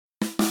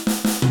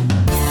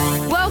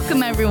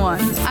Welcome, everyone.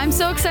 I'm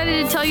so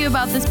excited to tell you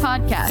about this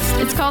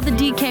podcast. It's called The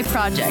DK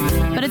Project,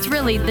 but it's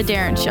really The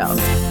Darren Show.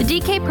 The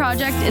DK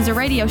Project is a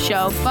radio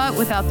show, but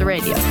without the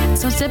radio.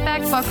 So sit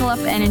back, buckle up,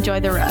 and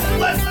enjoy the ride.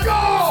 Let's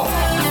go!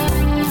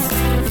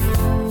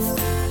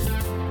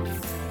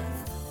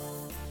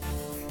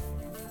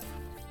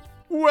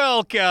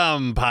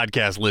 Welcome,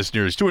 podcast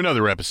listeners, to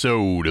another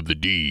episode of the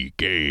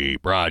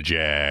DK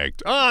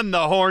Project. On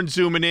the horn,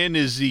 zooming in,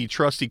 is the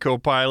trusty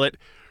co-pilot,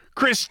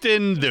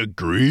 Kristen the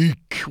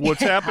Greek. What's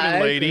happening,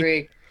 lady?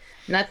 Greek.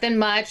 Nothing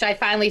much. I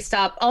finally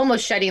stopped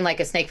almost shedding like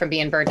a snake from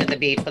being burnt at the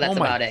beach, but that's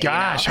about it. Oh my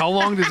gosh, how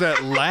long does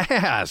that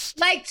last?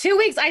 Like 2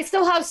 weeks. I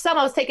still have some.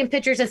 I was taking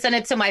pictures and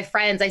sending it to my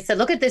friends. I said,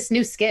 look at this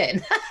new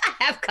skin I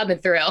have coming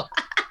through.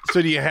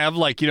 So do you have,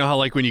 like, you know how,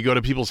 like, when you go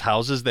to people's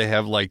houses, they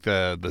have, like,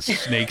 the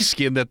snake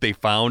skin that they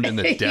found in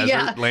the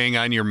desert laying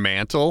on your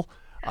mantle?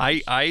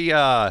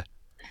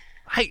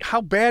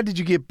 How bad did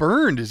you get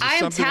burned? Is this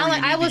I'm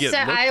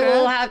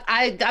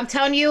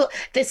telling you,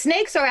 the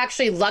snakes are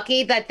actually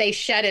lucky that they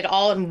shed it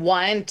all in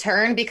one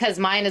turn, because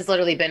mine has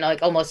literally been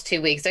like almost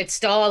 2 weeks. It's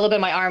still a little bit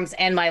in my arms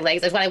and my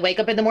legs. That's when I wake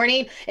up in the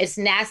morning. It's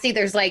nasty.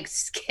 There's like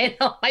skin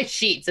on my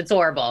sheets. It's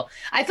horrible.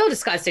 I feel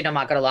disgusting. I'm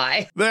not going to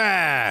lie.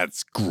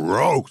 That's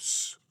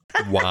gross.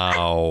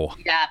 Wow.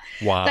 Yeah.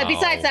 Wow. But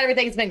besides that,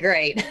 everything's been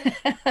great.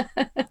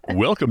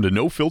 Welcome to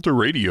No Filter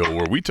Radio,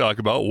 where we talk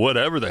about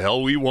whatever the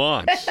hell we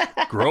want.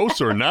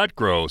 Gross or not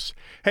gross.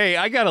 Hey,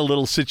 I got a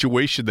little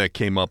situation that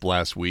came up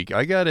last week.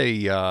 I got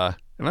and I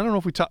don't know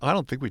if I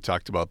don't think we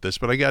talked about this,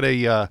 but I got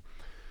I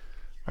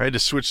had to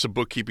switch some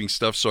bookkeeping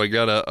stuff, so I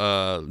got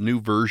a new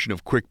version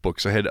of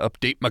QuickBooks. I had to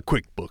update my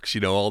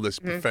QuickBooks, all this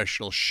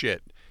professional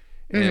shit.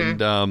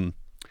 And,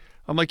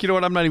 I'm like, you know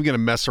what? I'm not even going to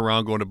mess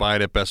around going to buy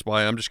it at Best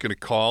Buy. I'm just going to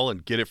call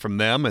and get it from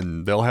them,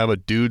 and they'll have a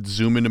dude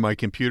zoom into my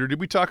computer. Did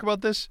we talk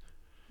about this?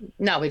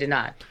 No, we did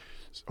not.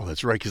 Oh,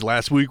 that's right, because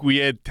last week we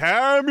had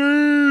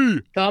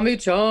Tommy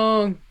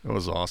Chong. That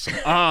was awesome.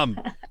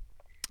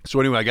 So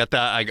anyway, I got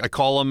that. I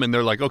call them, and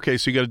they're like, okay,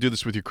 so you got to do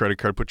this with your credit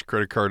card. Put your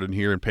credit card in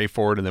here and pay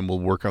for it, and then we'll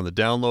work on the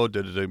download.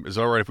 Is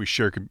it all right if we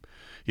share,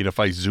 if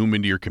I zoom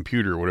into your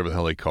computer or whatever the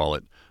hell they call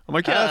it? I'm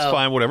like, yeah, that's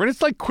fine, whatever. And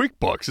it's like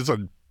QuickBooks. It's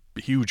a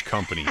huge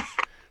company.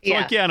 So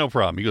I'm like, yeah, no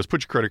problem. He goes,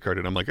 put your credit card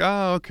in. I'm like,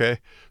 oh, okay.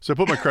 So I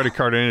put my credit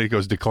card in, and he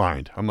goes,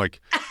 declined. I'm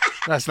like,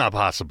 that's not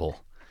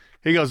possible.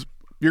 He goes,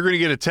 you're going to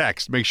get a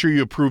text. Make sure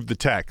you approve the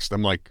text.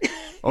 I'm like,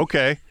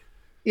 okay.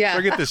 Yeah. So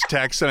I get this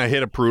text, and I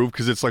hit approve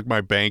because it's like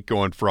my bank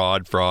going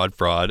fraud.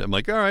 I'm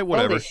like, all right,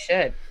 whatever. Holy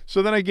shit.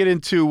 So then I get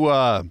into,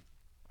 okay,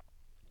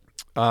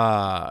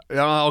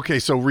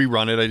 so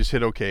rerun it. I just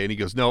hit okay, and he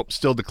goes, nope,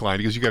 still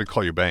declined. He goes, you got to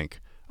call your bank.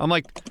 I'm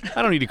like,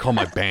 I don't need to call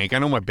my bank. I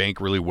know my bank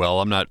really well.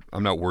 I'm not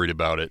worried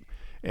about it.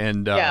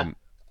 And and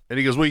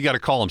he goes, well, you got to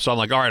call him. So I'm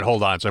like, all right,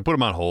 hold on. So I put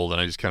him on hold, and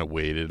I just kind of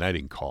waited, and I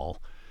didn't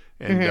call.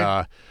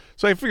 And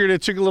so I figured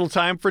it took a little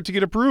time for it to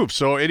get approved.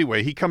 So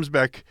anyway, he comes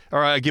back,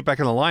 or I get back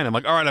on the line. I'm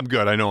like, all right, I'm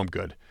good. I know I'm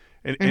good.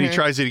 And he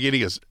tries it again.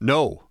 He goes,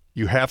 no,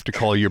 you have to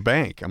call your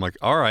bank. I'm like,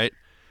 all right.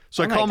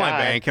 So I call my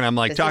bank, and I'm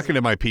like talking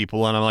to my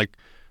people, and I'm like,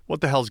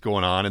 what the hell's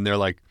going on? And they're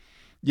like,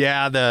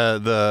 yeah,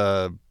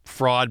 the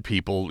fraud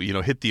people,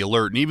 hit the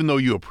alert. And even though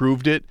you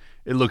approved it,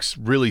 it looks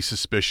really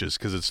suspicious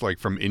because it's like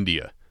from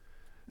India.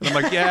 And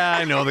I'm like, yeah,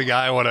 I know the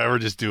guy, whatever,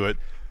 just do it.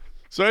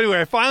 So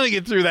anyway, I finally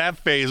get through that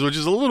phase, which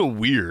is a little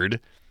weird.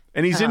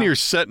 And he's in here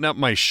setting up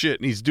my shit,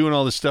 and he's doing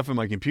all this stuff in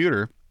my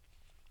computer.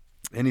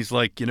 And he's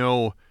like,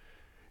 you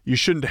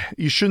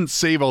shouldn't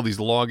save all these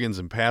logins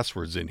and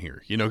passwords in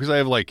here, because I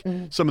have like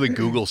some of the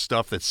Google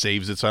stuff that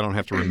saves it, so I don't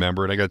have to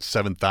remember it. I got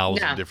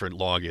 7,000 different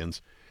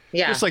logins.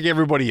 Yeah. Just like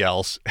everybody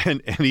else.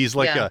 And he's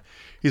like a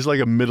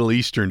Middle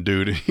Eastern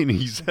dude, and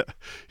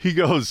he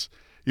goes,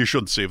 you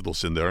shouldn't save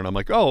those in there. And I'm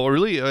like, oh,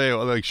 really?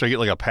 Like, should I get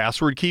like a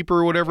password keeper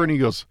or whatever? And he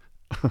goes,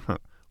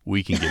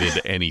 we can get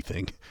into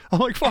anything. I'm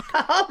like, fuck.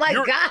 Oh my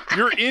God.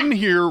 You're in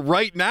here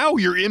right now.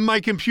 You're in my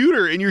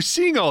computer, and you're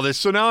seeing all this.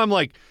 So now I'm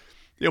like,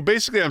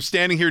 basically I'm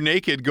standing here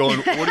naked going,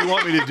 what do you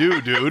want me to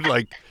do, dude?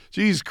 Like,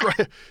 geez,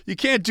 you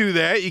can't do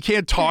that. You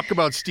can't talk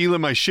about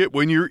stealing my shit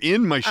when you're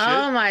in my shit.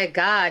 Oh my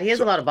God. He has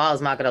a lot of balls,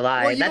 I'm not going to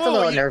lie. Well, that's a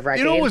little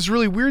nerve-wracking. What was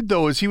really weird,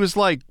 though, is he was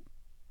like,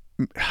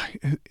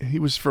 he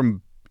was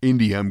from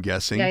India, I'm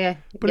guessing. Yeah.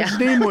 But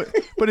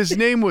his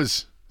name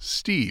was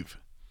Steve.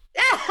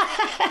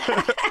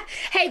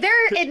 Hey, there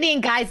are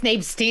Indian guys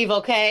named Steve,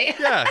 okay?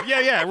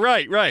 Yeah,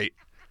 right.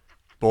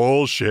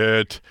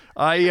 Bullshit.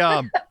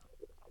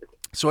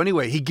 So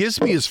anyway, he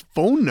gives me his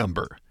phone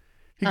number.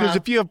 He goes,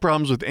 if you have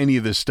problems with any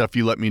of this stuff,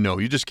 you let me know.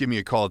 You just give me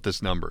a call at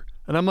this number.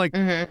 And I'm like,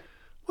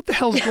 what the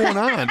hell's going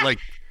on? Like,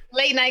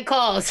 late night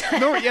calls.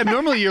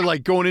 Normally you're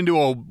like going into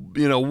a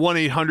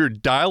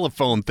 1-800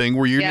 dial-a-phone thing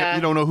where you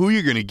don't know who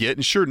you're going to get.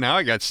 And sure, now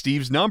I got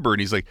Steve's number, and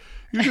he's like,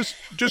 you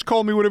just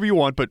call me whatever you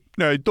want, but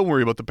no, don't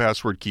worry about the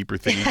password keeper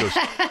thing. He goes,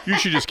 you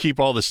should just keep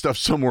all this stuff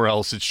somewhere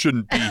else. It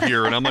shouldn't be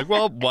here. And I'm like,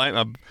 well,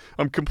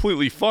 I'm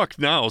completely fucked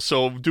now,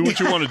 so do what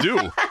you want to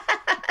do.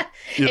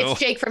 It's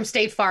Jake from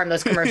State Farm,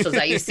 those commercials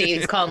that you see.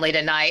 He's calling late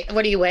at night.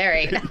 What are you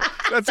wearing?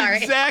 That's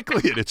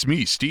exactly it. It's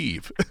me,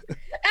 Steve.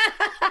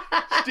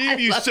 Steve,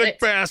 you sick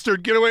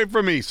bastard, get away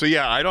from me. So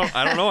yeah, I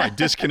don't know. I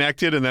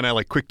disconnected and then I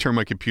like quick turn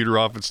my computer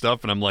off and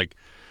stuff, and I'm like,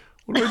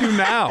 what do I do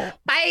now?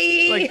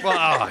 Bye. Like,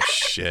 oh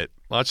shit.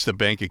 Watch the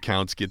bank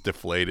accounts get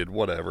deflated.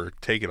 Whatever.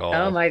 Take it all.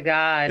 Oh my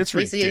God. It's At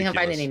least you ridiculous. didn't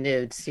find any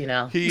nudes,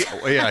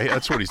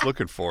 That's what he's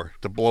looking for,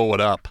 to blow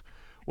it up.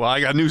 Well,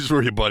 I got news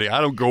for you, buddy.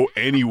 I don't go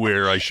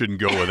anywhere I shouldn't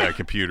go with that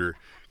computer.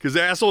 Because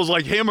assholes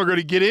like him are going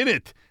to get in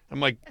it. I'm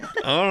like,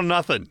 oh,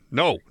 nothing.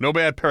 No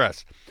bad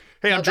press.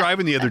 Hey, I'm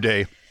driving the other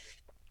day.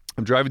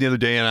 And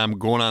I'm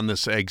going on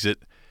this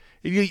exit.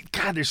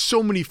 God, there's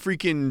so many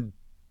freaking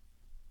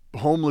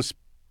homeless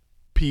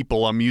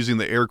people. I'm using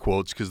the air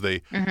quotes because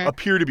they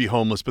appear to be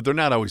homeless, but they're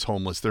not always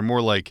homeless. They're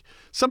more like,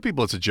 some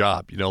people it's a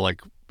job,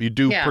 like you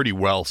do pretty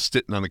well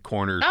sitting on the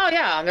corner. Oh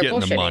yeah, they're getting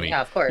the money.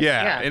 Yeah, of course.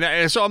 Yeah.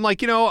 And so I'm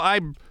like, I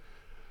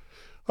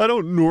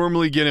don't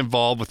normally get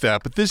involved with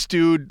that, but this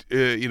dude,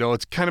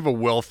 it's kind of a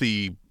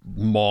wealthy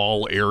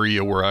mall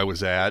area where I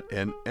was at,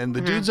 and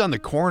the dude's on the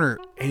corner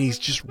and he's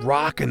just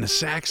rocking the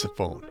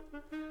saxophone.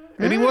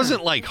 And he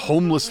wasn't like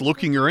homeless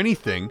looking or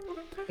anything.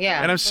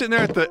 Yeah. And I'm sitting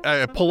there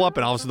I pull up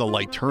and all of a sudden the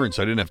light turned,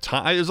 so I didn't have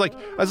time. I was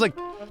like,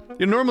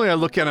 normally I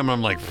look at him and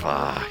I'm like,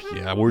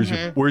 yeah,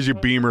 where's your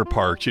Beamer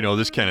parked?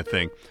 This kind of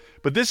thing.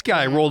 But this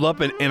guy rolled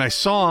up and I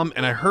saw him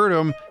and I heard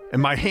him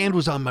and my hand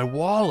was on my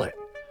wallet.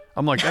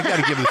 I'm like, I got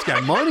to give this guy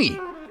money.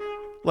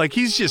 Like,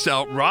 he's just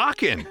out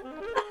rocking.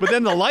 But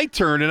then the light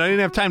turned and I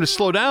didn't have time to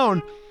slow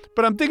down.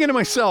 But I'm thinking to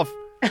myself,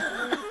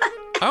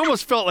 I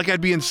almost felt like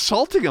I'd be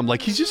insulting him.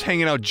 Like, he's just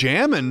hanging out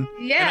jamming.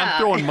 Yeah. And I'm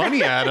throwing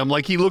money at him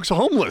like he looks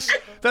homeless.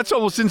 That's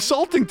almost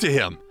insulting to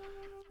him.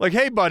 Like,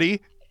 hey,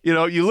 buddy,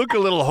 you look a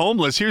little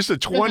homeless. Here's the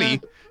 20.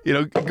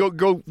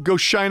 Go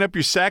shine up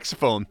your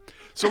saxophone.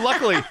 So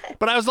luckily,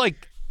 but I was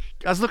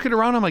looking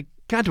around. I'm like,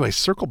 God, do I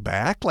circle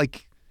back?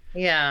 Like,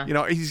 yeah.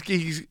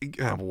 He's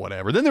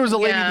whatever. Then there was a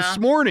lady this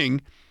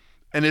morning,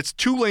 and it's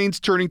 2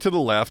 lanes turning to the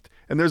left,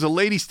 and there's a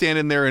lady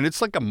standing there, and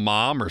it's like a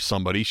mom or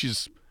somebody.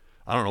 She's,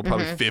 I don't know,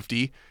 probably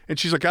 50. And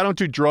she's like, I don't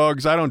do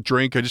drugs. I don't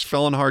drink. I just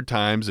fell in hard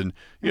times. And,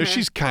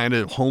 she's kind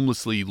of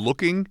homelessly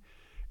looking.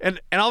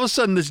 And all of a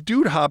sudden, this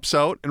dude hops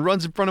out and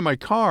runs in front of my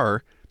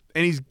car,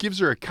 and he gives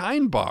her a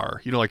kind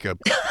bar, like a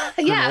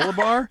granola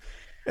bar.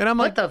 And I'm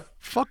like,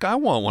 fuck, I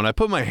want one. I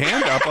put my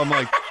hand up. I'm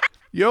like,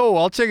 yo,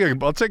 I'll take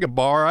a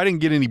bar. I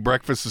didn't get any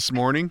breakfast this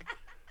morning.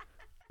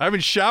 I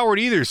haven't showered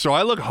either, so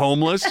I look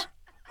homeless.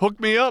 Hook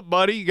me up,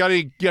 buddy. You got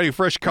any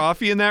fresh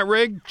coffee in that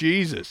rig?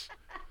 Jesus.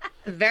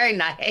 Very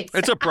nice.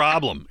 It's a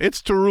problem.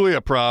 It's truly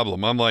a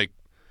problem. I'm like,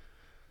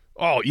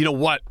 oh, you know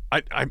what?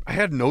 I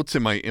had notes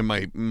in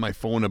my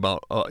phone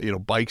about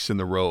bikes in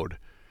the road,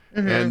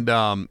 and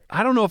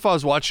I don't know if I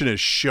was watching a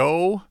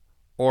show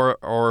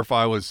or if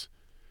I was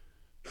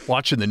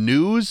watching the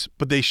news,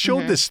 but they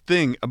showed this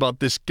thing about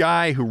this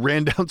guy who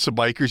ran down some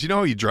bikers. You know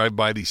how you drive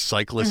by these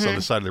cyclists on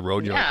the side of the road?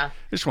 And you're like, I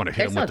just want to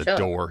hit him with the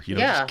door.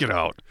 Just get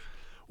out.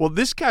 Well,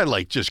 this guy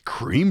just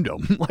creamed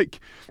him. Like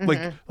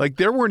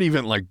there weren't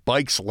even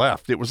bikes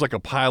left. It was like a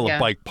pile of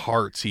bike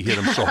parts. He hit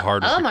him so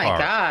hard with the car. Oh my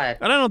God.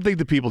 And I don't think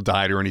the people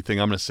died or anything.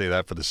 I'm going to say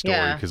that for the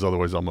story because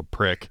otherwise I'm a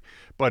prick.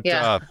 But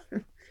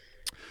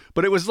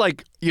but it was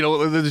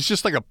there's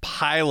just like a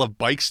pile of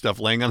bike stuff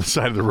laying on the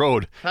side of the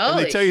road. Holy and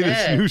they tell you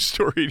this shit. news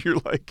story and you're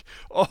like,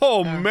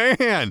 oh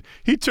man,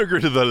 he took her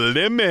to the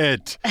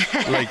limit.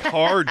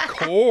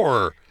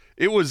 Hardcore.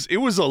 It was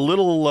a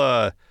little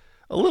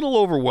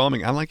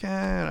overwhelming. I'm like,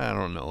 I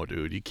don't know,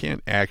 dude. You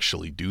can't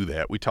actually do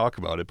that. We talk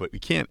about it, but you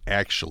can't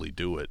actually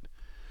do it.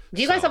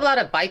 Do you guys have a lot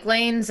of bike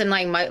lanes and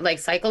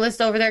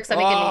cyclists over there? Because I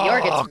think in New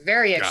York, it's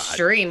very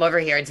extreme over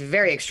here. It's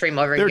very extreme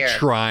over here. They're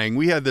trying.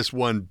 We had this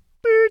one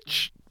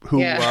bitch who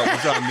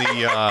was on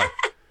the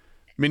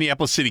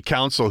Minneapolis City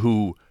Council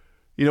who,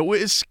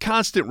 it's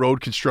constant road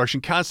construction,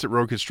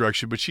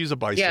 but she's a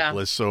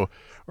bicyclist, or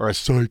a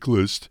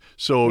cyclist.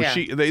 So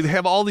they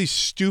have all these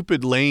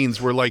stupid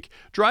lanes where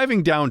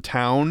driving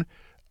downtown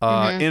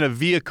in a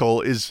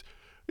vehicle is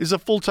a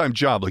full-time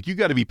job. You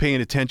got to be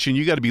paying attention.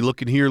 You got to be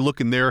looking here,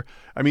 looking there.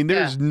 I mean,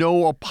 there's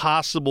no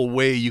possible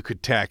way you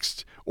could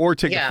text or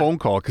take a phone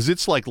call because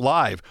it's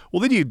live.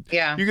 Well, then you're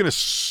going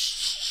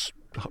to,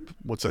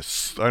 what's a,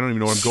 I don't even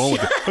know where I'm going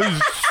with it.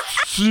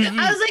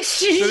 I was like,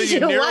 so then you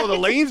narrow the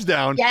lanes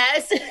down.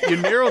 Yes. You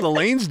narrow the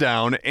lanes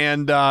down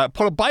and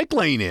put a bike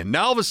lane in.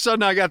 Now all of a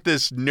sudden I got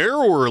this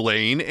narrower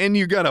lane and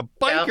you got a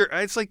biker.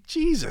 Yep. It's like,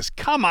 Jesus,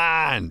 come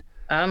on.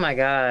 Oh my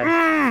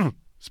God.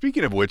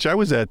 Speaking of which, I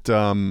was at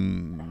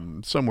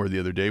somewhere the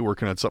other day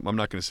working on something. I'm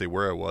not going to say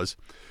where I was,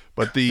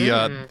 but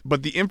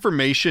the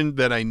information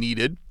that I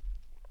needed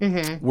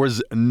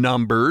was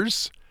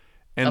numbers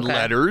and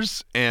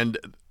letters, and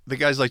the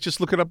guy's like,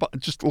 just look it up.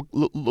 Just look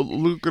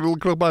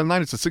it up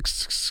online. It's a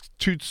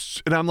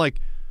 662, and I'm like,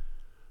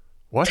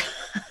 what?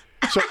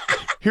 So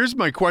here's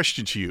my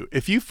question to you: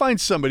 if you find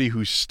somebody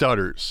who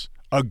stutters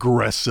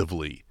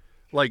aggressively,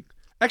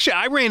 actually,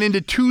 I ran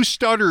into 2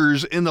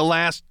 stutters in the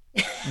last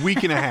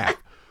week and a half.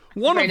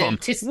 One of them,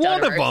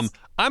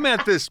 I'm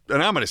at this,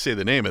 and I'm going to say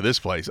the name of this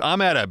place.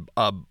 I'm at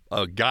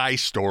a guy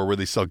store where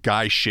they sell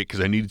guy shit because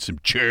I needed some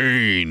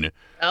chain.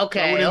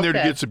 Okay. I went in there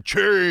to get some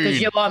chain.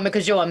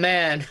 Because you're a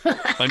man.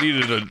 I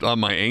needed it on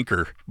my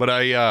anchor. But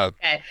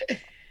Okay.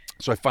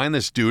 So I find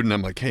this dude, and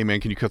I'm like, hey,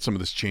 man, can you cut some of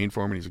this chain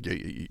for me? And he's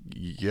like,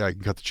 yeah, I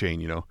can cut the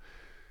chain,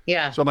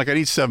 Yeah. So I'm like, I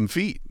need 7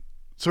 feet.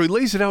 So he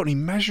lays it out, and he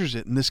measures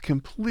it in this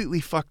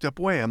completely fucked up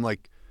way. I'm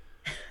like,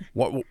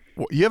 what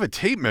you have a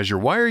tape measure.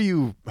 Why are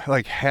you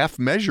like half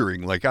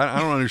measuring? Like, I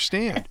don't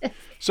understand.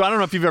 So I don't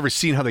know if you've ever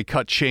seen how they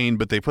cut chain,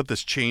 but they put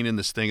this chain in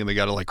this thing and they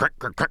got to like, crack.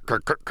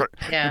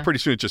 Yeah. And pretty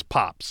soon it just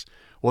pops.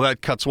 Well,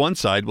 that cuts one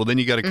side. Well, then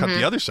you got to cut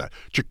the other side.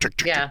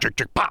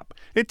 Pop.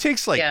 It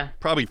takes like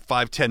probably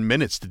 5-10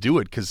 minutes to do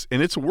it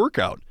and it's a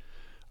workout.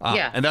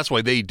 And that's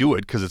why they do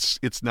it, because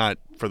it's not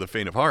for the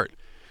faint of heart.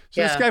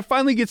 So this guy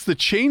finally gets the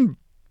chain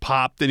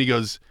popped, and he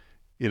goes,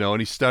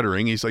 and he's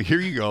stuttering. He's like, here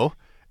you go.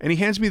 And he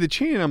hands me the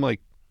chain, and I'm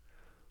like,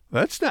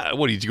 that's not,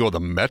 what, did you go with the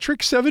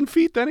metric 7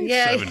 feet? That ain't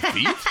 7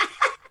 feet.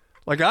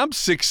 Like, I'm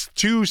 6'2",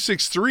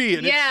 6'3",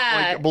 and it's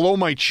like below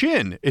my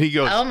chin. And he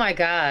goes, oh my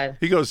God.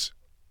 He goes,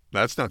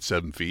 that's not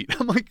 7 feet.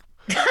 I'm like,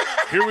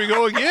 here we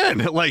go again.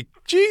 Like,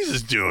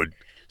 Jesus, dude.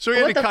 So he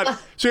had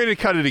to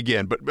cut it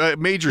again, but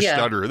major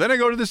stutterer. Then I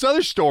go to this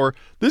other store.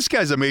 This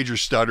guy's a major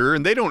stutterer,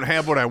 and they don't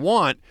have what I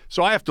want,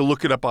 so I have to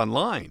look it up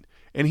online.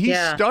 And he's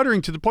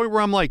stuttering to the point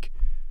where I'm like,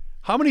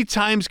 how many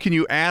times can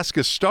you ask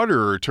a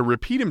stutterer to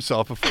repeat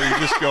himself before you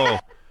just go,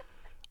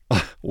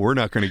 we're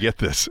not going to get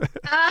this?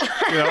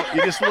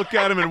 You just look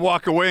at him and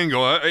walk away and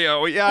go, I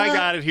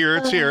got it here.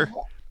 It's here.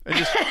 And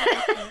just,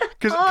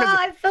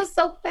 I feel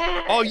so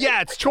bad. Oh,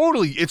 yeah,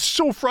 it's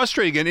so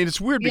frustrating. And it's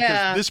weird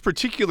because this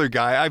particular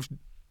guy,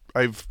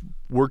 I've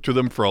worked with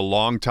him for a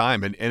long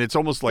time, and it's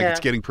almost like it's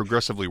getting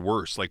progressively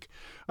worse. Like,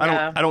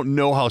 I don't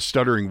know how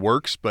stuttering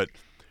works, but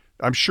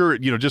I'm sure,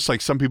 just like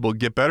some people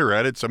get better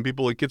at it, some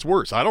people it gets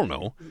worse. I don't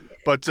know.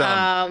 But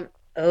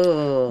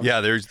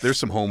yeah, there's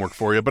some homework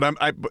for you. But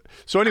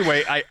so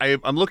anyway,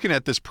 I'm looking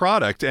at this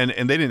product, and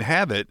they didn't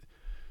have it.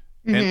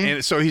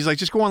 And so he's like,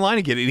 just go online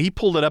and get it. And he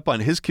pulled it up on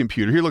his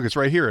computer. Here, look, it's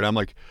right here. And I'm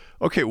like,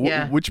 okay,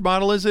 which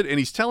model is it? And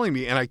he's telling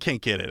me, and I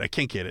can't get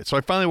it. So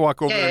I finally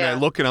walk over there and I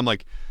look, and I'm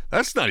like,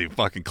 that's not even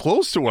fucking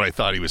close to what I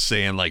thought he was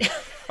saying. Like,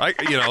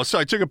 so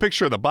I took a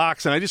picture of the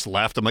box and I just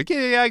laughed. I'm like,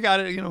 yeah, I got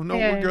it.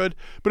 We're good.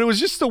 But it was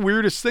just the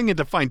weirdest thing. And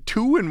to find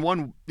two in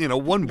one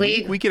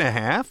week and a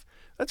half,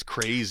 that's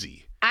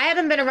crazy. I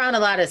haven't been around a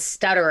lot of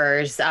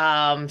stutterers, but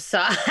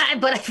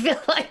I feel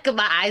like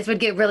my eyes would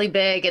get really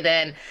big, and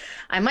then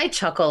I might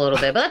chuckle a little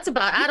bit. But that's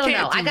about. I don't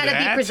know. I gotta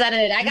be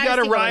presented. I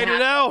gotta ride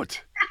it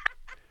out.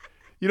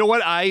 You know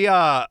what?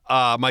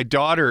 My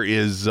daughter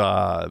is,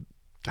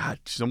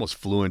 she's almost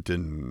fluent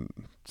in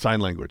sign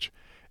language,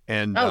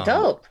 and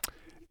dope.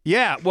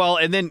 Yeah, well,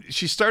 and then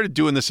she started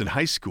doing this in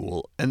high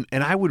school, and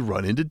I would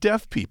run into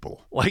deaf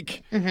people,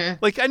 like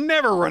I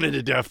never run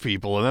into deaf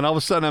people, and then all of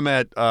a sudden I'm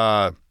at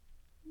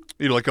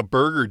like a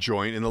burger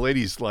joint, and the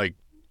lady's like,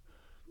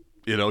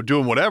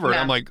 doing whatever. And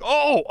I'm like,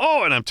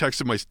 oh, and I'm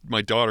texting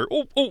my daughter,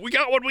 oh, we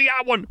got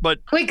one. But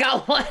we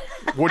got one.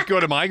 What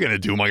good am I going to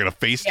do? Am I going to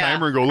FaceTime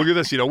her and go, look at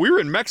this? We were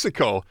in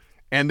Mexico,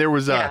 and there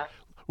was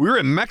we were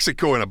in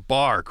Mexico in a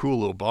bar, cool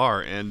little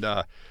bar. And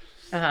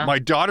my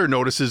daughter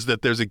notices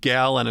that there's a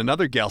gal and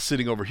another gal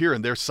sitting over here,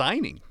 and they're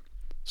signing.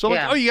 So I'm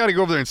like, oh, you got to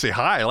go over there and say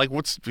hi. Like,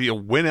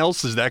 when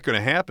else is that going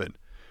to happen?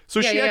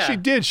 So she actually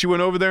did. She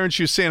went over there and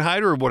she was saying hi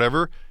to her or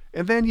whatever.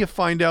 And then you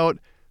find out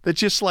that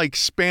just like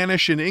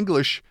Spanish and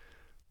English,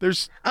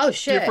 there's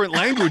different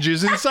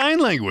languages in sign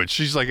language.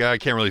 She's like, I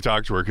can't really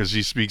talk to her because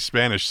she speaks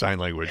Spanish sign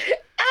language.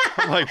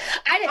 I'm like,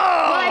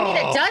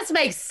 it does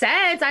make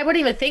sense. I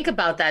wouldn't even think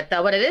about that,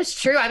 though. But it is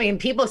true. I mean,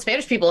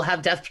 Spanish people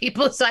have deaf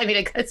people. So,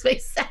 it does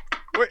make sense.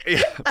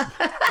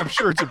 I'm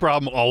sure it's a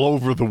problem all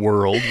over the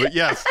world. But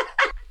yes.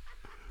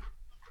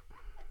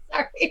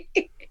 Sorry.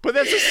 But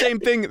that's the same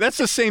thing. That's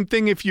the same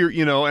thing if you're,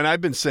 and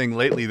I've been saying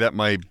lately that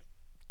my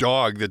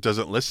dog that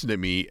doesn't listen to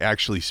me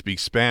actually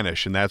speaks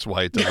Spanish, and that's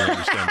why it doesn't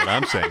understand what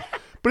I'm saying.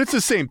 But it's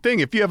the same thing.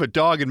 If you have a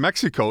dog in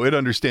Mexico, it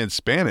understands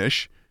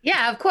Spanish.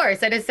 Yeah, of course.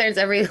 It understands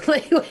every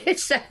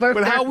language.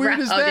 But how weird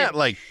is that?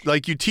 Like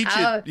you teach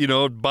it,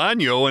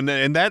 baño,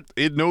 and that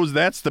it knows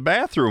that's the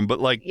bathroom.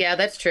 But yeah,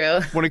 that's true.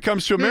 When it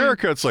comes to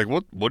America, it's like,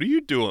 what are you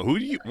doing?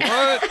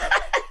 What?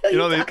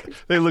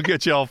 They look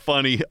at you all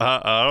funny.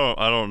 I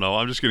don't know.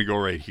 I'm just gonna go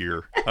right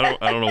here. I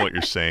don't know what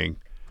you're saying.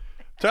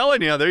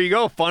 Telling you, there you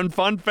go. Fun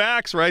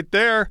facts right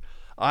there.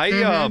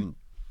 I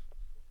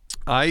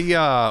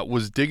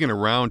was digging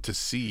around to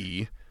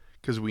see,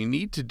 because we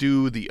need to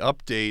do the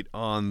update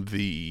on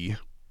the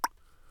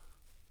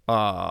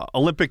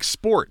Olympic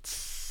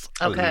sports.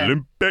 Okay.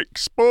 Olympic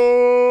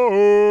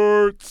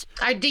sports.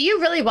 Do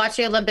you really watch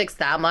the Olympics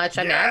that much?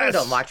 I mean, I really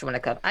don't watch it when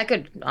it comes. I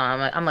could.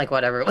 I'm like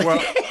whatever.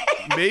 Well,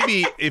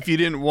 maybe if you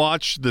didn't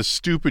watch the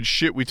stupid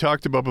shit we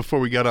talked about before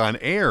we got on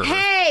air.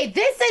 Hey,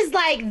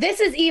 this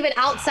is even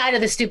outside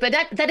of the stupid.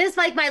 That is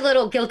like my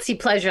little guilty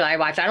pleasure that I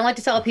watch. I don't like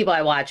to tell people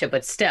I watch it,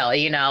 but still,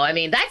 you know, I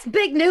mean, that's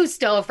big news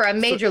still for a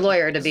major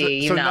lawyer to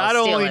be. So not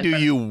only do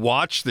you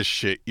watch the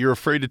shit, you're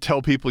afraid to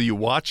tell people you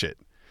watch it.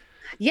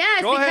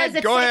 Yes, go ahead.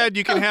 It's go ahead.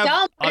 You can have.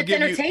 Dumb, I'll it's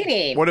give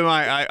entertaining. You, what am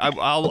I?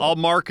 I'll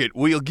mark it.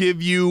 We'll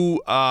give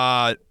you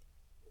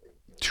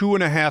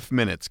 2.5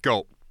 minutes.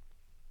 Go.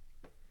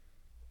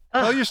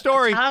 Tell your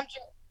story.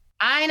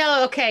 I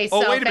know. Okay.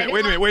 Oh, so wait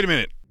a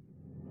minute.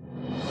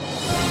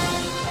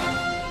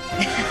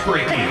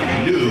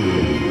 Breaking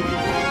news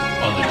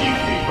on the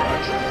DK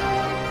Project.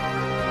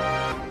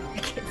 I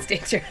can't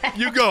stand your ass.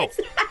 You go.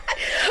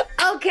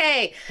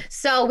 Okay,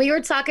 so we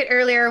were talking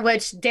earlier,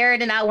 which Darren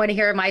did not want to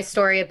hear my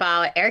story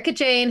about Erica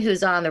Jane,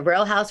 who's on the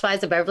Real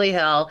Housewives of Beverly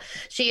Hills.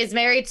 She is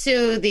married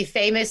to the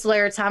famous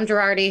lawyer Tom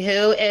Girardi,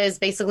 who is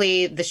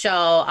basically the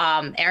show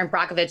Aaron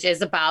Brockovich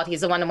is about.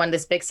 He's the one that won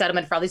this big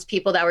settlement for all these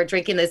people that were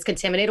drinking this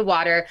contaminated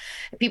water.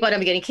 People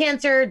ended up getting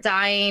cancer,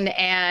 dying,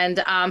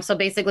 and so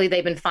basically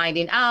they've been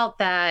finding out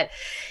that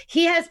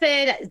he has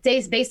been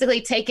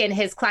basically taken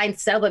his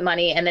client's settlement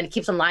money and then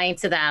keeps on lying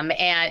to them.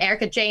 And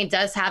Erica Jane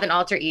does have an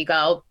alter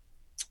ego.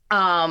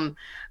 Well,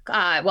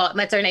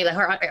 that's her name.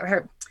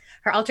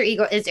 Her alter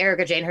ego is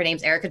Erica Jane. Her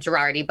name's Erica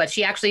Girardi, but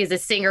she actually is a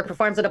singer,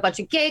 performs at a bunch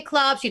of gay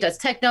clubs. She does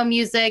techno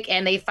music,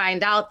 and they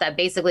find out that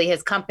basically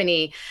his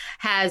company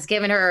has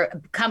given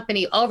her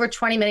company over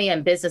 $20 million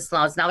in business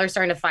loans. Now they're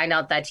starting to find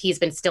out that he's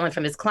been stealing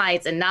from his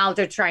clients, and now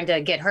they're trying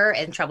to get her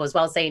in trouble as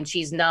well, saying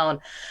she's known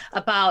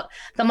about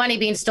the money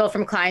being stolen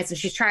from clients, and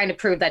she's trying to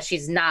prove that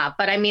she's not.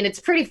 But I mean,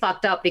 it's pretty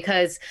fucked up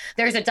because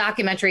there's a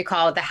documentary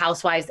called The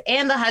Housewives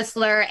and the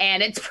Hustler,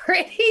 and it's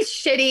pretty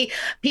shitty.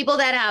 People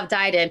that have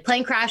died in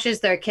plane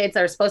crashes, their kids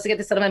that are supposed to get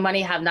the settlement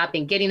money have not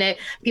been getting it.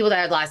 People that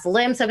have lost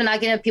limbs have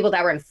not getting it. People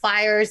that were in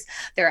fires,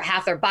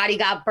 half their body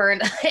got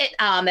burned.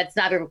 That's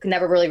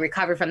never really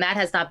recovered from that,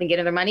 has not been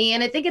getting their money.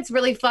 And I think it's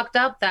really fucked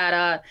up that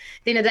at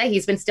the end of the day,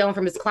 he's been stealing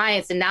from his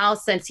clients. And now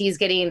since he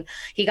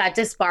got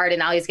disbarred and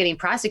now he's getting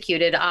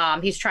prosecuted,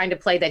 he's trying to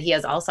play that he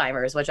has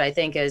Alzheimer's, which I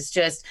think is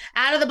just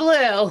out of the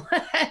blue.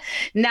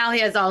 Now he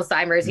has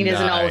Alzheimer's. He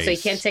doesn't know, so he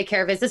can't take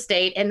care of his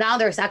estate. And now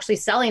they're actually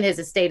selling his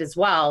estate as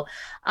well.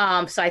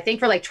 So I think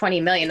for like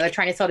 $20 million, they're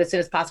trying to sell it as soon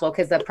as possible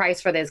because the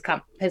price for his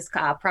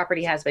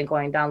property has been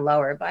going down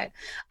lower. But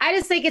I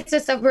just think it's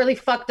just a really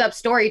fucked up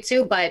story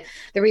too. But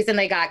the reason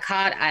they got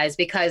caught is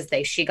because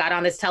she got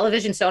on this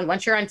television show, and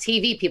once you're on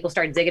TV, people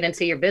start digging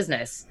into your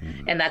business,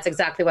 and that's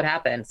exactly what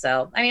happened.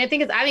 So I mean,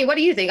 what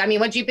do you think? I mean,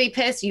 would you be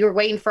pissed? You were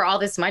waiting for all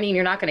this money and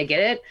you're not going to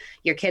get it.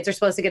 Your kids are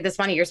supposed to get this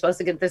money. You're supposed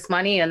to get this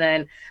money, and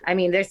then I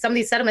mean, there's some of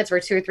these settlements were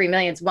 $2 or $3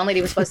 million. One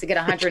lady was supposed to get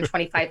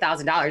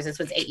 $125,000. This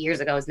was 8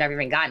 years ago. Has never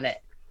even gotten it.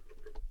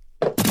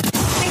 I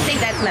think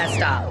that's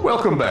messed up.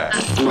 Welcome back. I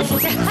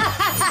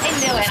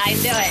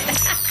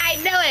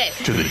knew it.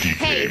 To the DK.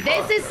 Hey,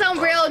 this is some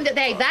real.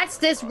 Hey, that's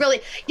this really.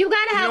 You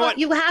gotta have.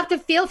 You have to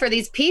feel for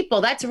these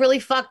people. That's really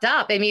fucked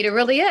up. I mean, it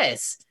really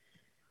is.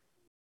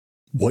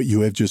 What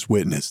you have just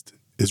witnessed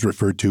is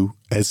referred to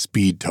as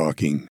speed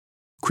talking.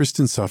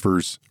 Kristen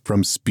suffers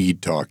from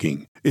speed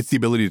talking. It's the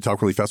ability to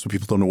talk really fast when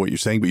people don't know what you're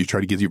saying, but you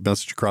try to get your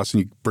message across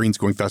and your brain's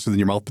going faster than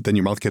your mouth, but then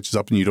your mouth catches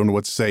up and you don't know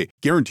what to say.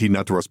 Guaranteed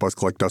not to rust, bust,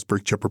 collect dust,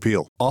 break, chip, or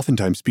peel.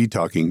 Oftentimes, speed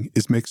talking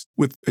is mixed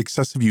with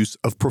excessive use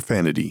of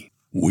profanity.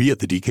 We at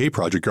the DK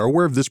Project are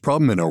aware of this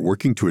problem and are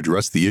working to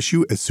address the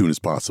issue as soon as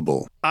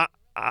possible.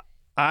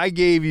 I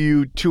gave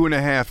you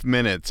 2.5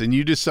 minutes, and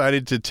you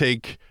decided to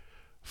take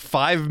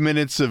 5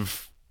 minutes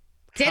of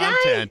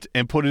content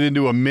and put it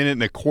into 1.25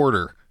 minutes.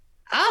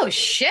 Oh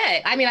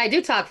shit! I mean, I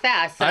do talk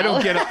fast. So. I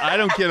don't get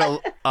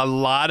a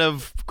lot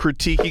of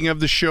critiquing of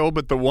the show,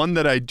 but the one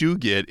that I do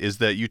get is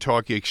that you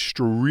talk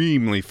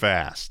extremely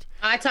fast.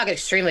 I talk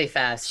extremely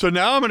fast. So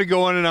now I'm going to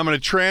go in and I'm going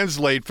to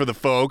translate for the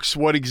folks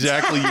what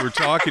exactly you were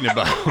talking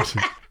about.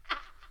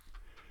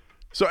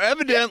 So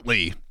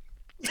evidently,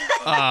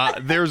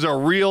 there's a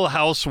Real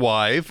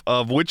Housewife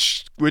of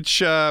which Real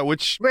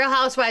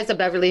Housewives of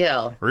Beverly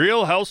Hills.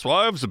 Real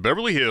Housewives of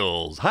Beverly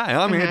Hills. Hi,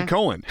 I'm Ed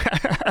Cohen.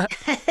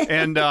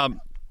 And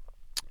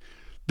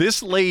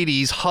this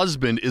lady's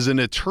husband is an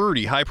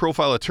attorney,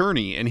 high-profile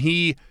attorney, and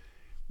he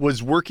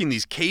was working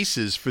these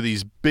cases for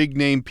these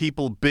big-name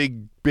people,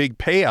 big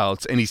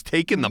payouts, and he's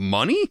taking the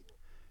money?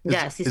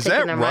 Yes, he's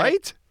taking their money.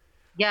 Is that right?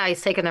 Yeah,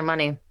 he's taking their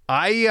money.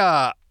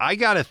 I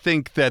got to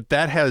think that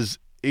has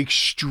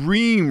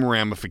extreme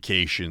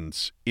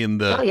ramifications in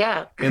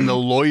the in the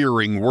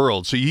lawyering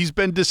world. So he's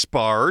been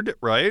disbarred,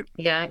 right?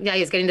 Yeah,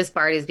 he's getting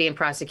disbarred. He's being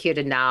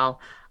prosecuted now.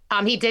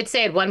 He did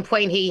say at one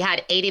point he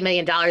had $80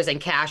 million in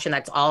cash, and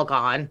that's all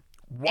gone.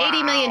 Wow.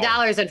 $80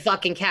 million in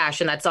fucking cash,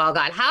 and that's all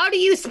gone. How do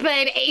you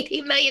spend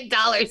 $80 million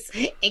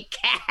in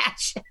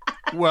cash?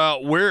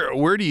 Well,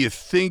 where do you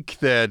think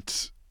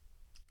that?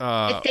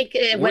 I think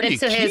it went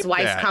into his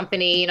wife's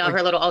company. You know,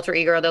 her little alter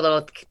ego, the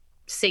little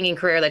singing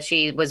career that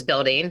she was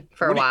building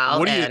for a while.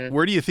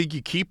 Where do you think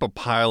you keep a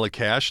pile of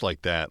cash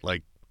like that?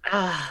 Like,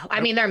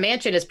 I mean, their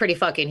mansion is pretty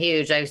fucking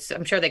huge.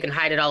 I'm sure they can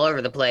hide it all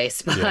over the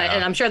place,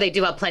 and I'm sure they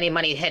do have plenty of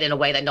money hidden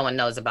away that no one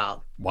knows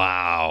about.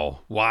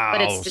 Wow.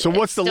 So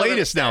what's the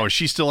latest now? Is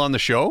she still on the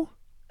show?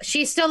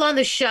 She's still on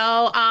the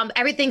show.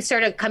 Everything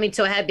started coming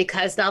to a head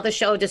because now the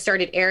show just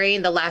started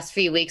airing the last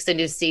few weeks, the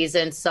new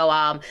season.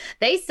 So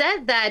they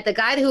said that the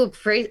guy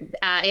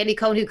Andy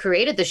Cohen, who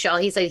created the show,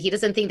 he said he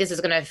doesn't think this is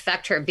going to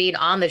affect her being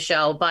on the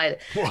show, but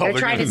they're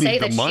trying to say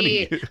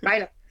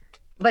that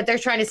But they're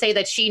trying to say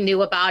that she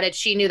knew about it.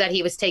 She knew that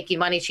he was taking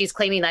money. She's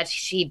claiming that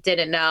she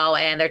didn't know,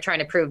 and they're trying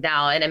to prove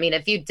now. And I mean,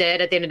 if you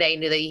did at the end of the day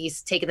knew that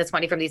he's taking this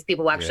money from these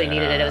people who actually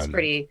needed it, it's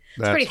pretty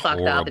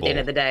fucked up at the end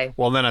of the day.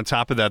 Well, then on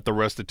top of that, the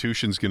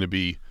restitution's going to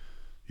be,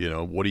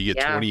 what do you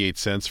get? 28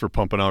 cents for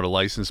pumping out a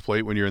license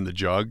plate when you're in the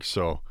jug.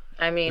 So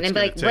I mean, and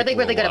like, where are they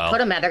really going to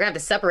put him at? They're going to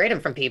have to separate him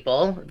from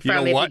people if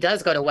he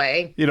does go to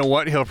way. You know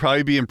what? He'll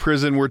probably be in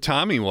prison where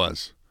Tommy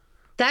was.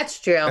 That's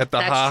true. At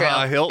the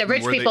Ha Hilton, the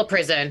rich people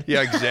prison.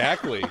 Yeah,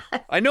 exactly.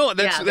 I know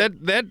that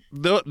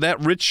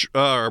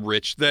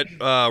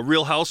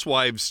Real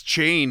Housewives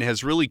chain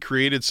has really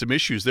created some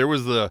issues. There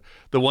was the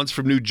ones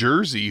from New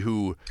Jersey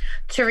who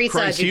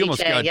he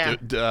almost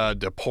got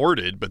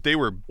deported, but they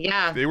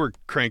were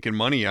cranking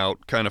money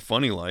out, kind of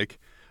funny like.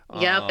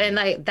 Yep, and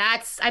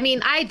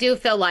I do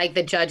feel like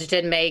the judge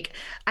did make.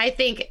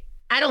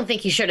 I don't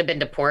think he should have been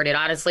deported,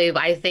 honestly.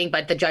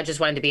 But the judge just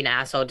wanted to be an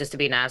asshole, just to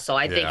be an asshole.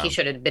 I think he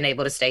should have been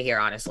able to stay here,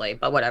 honestly.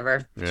 But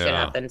whatever, shit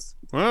happens.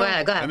 Well,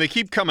 go ahead. And they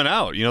keep coming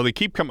out. They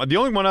keep coming. The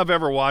only one I've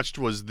ever watched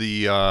was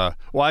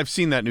I've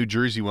seen that New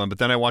Jersey one, but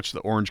then I watched the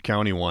Orange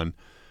County one.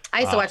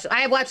 I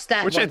watched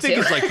that which one, I think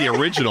too. is like the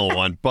original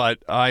one. But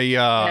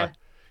I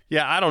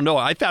don't know.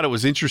 I thought it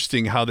was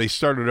interesting how they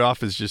started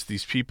off as just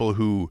these people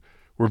who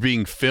were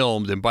being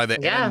filmed, and by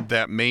the end,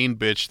 that main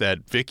bitch,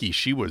 that Vicky,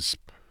 she was.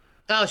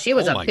 Oh, she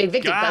was a big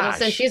Vicky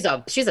Gunnarsson.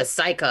 She's a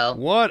psycho.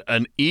 What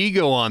an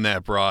ego on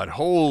that broad.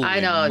 Holy I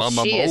know,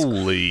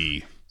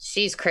 moly.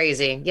 She's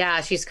crazy.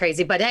 Yeah, she's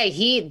crazy. But hey,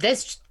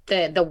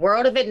 the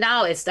world of it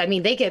now is, I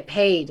mean, they get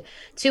paid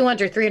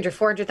 $200,000,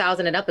 $300,000,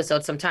 $400,000 an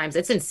episode sometimes.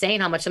 It's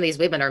insane how much some of these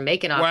women are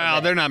making off of it. Wow,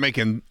 they're not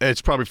making,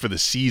 it's probably for the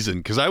season,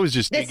 because I was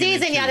just the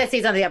season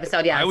of the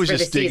episode, yeah. I was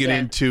just digging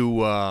into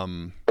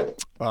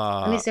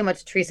let me see how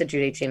much Teresa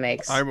Giudice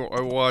makes. I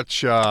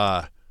watch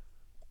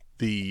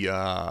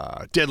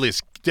the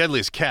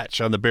Deadliest Catch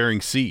on the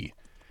Bering Sea.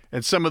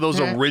 And some of those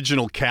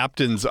original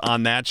captains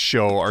on that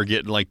show are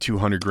getting like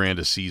 $200,000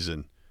 a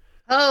season.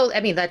 Oh,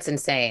 I mean, that's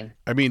insane.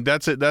 I mean,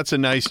 that's a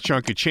nice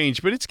chunk of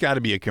change, but it's got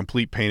to be a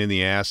complete pain in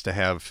the ass to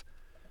have,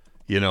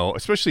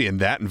 especially in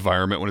that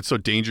environment when it's so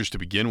dangerous to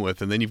begin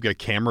with. And then you've got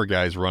camera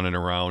guys running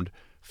around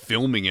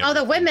filming it. Oh,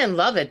 the women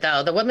love it,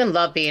 though. The women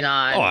love being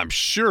on. Oh, I'm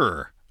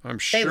sure.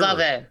 They love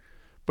it.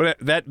 But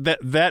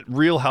that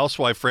Real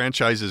Housewife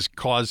franchise has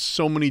caused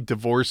so many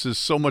divorces,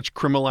 so much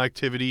criminal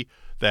activity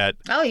that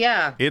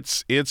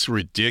it's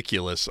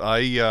ridiculous.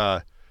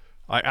 I'd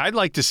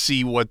like to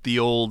see what the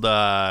old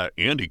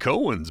Andy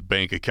Cohen's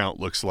bank account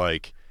looks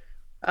like.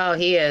 Oh,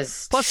 he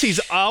is. Plus, he's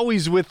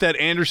always with that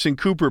Anderson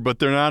Cooper, but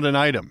they're not an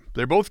item.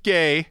 They're both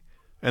gay,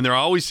 and they're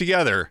always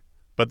together,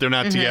 but they're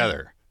not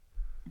together.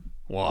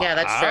 What? Yeah,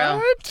 that's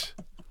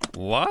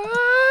true.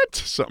 What?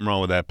 Something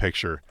wrong with that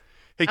picture.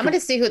 Hey, I'm going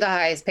to see who the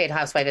highest paid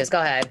housewife is. Go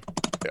ahead.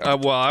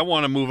 Well, I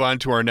want to move on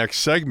to our next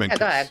segment.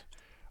 Go ahead.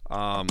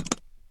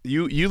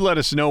 You let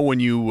us know when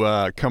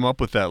you come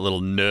up with that little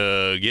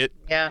nugget.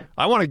 Yeah.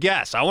 I want to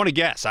guess.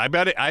 I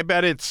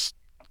bet it's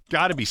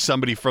got to be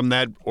somebody from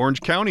that Orange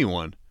County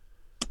one.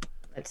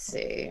 Let's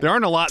see. There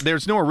aren't a lot.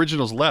 There's no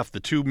originals left. The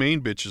two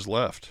main bitches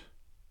left.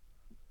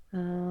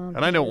 And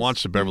I don't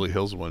watch the Beverly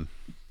Hills one.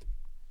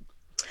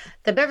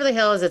 The Beverly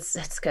Hills,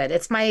 it's good.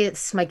 It's my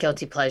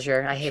guilty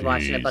pleasure. I hate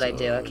watching it, but I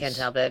do. I can't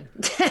help it.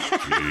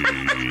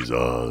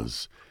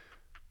 Jesus.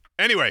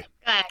 Anyway,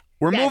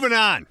 we're moving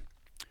on.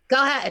 Go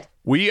ahead.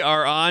 We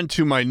are on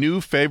to my new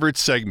favorite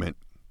segment.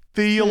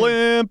 The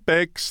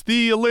Olympics.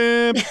 The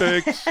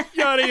Olympics.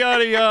 Yada,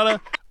 yada,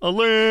 yada.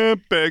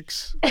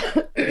 Olympics.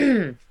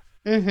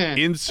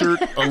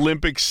 Insert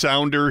Olympic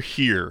sounder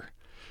here.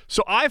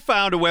 So I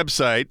found a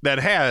website that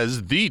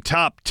has the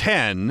top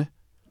 10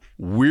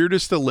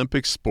 weirdest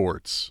Olympic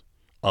sports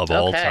of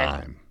all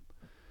time.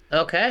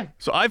 Okay.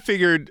 So I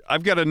figured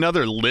I've got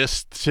another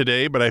list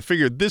today, but I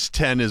figured this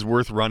 10 is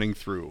worth running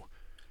through.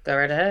 Go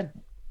right ahead.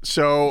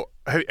 So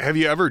have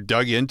you ever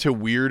dug into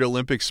weird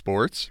Olympic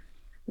sports?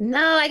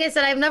 No, like I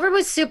said, I've never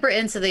was super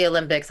into the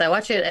Olympics. I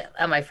watch it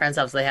at my friends'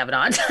 house. They have it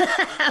on.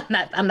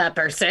 I'm that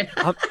person.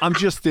 I'm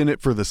just in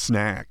it for the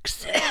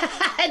snacks.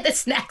 The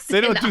snacks. They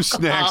don't do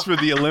snacks for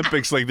the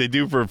Olympics like they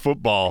do for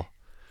football.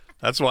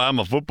 That's why I'm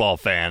a football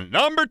fan.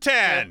 Number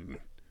 10.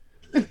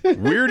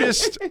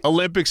 Weirdest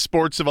Olympic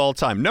sports of all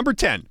time. Number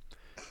 10.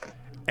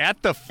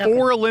 At the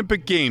four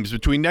Olympic Games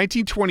between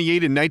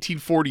 1928 and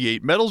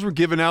 1948, medals were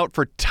given out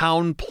for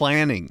town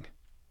planning.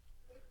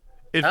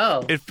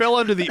 It fell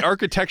under the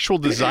architectural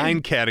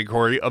design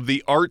category of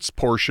the arts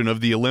portion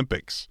of the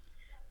Olympics.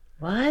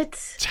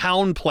 What?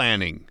 Town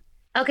planning.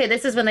 Okay,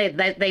 this is when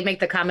they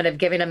make the comment of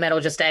giving a medal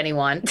just to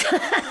anyone.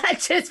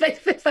 Just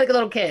makes me feel like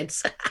little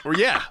kids. Well,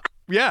 yeah.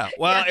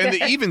 Well, and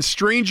the even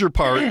stranger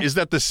part is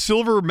that the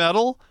silver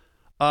medal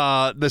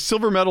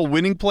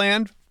winning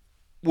plan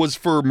was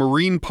for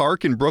Marine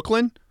Park in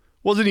Brooklyn.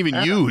 Wasn't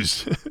even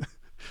used.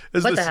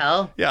 What the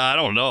hell? Yeah, I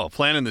don't know.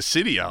 Planning the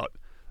city out.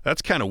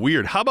 That's kind of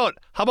weird. How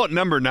about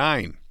number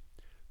 9?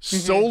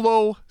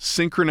 Solo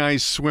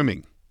synchronized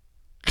swimming.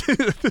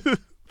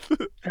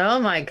 Oh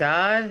my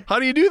God. How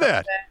do you do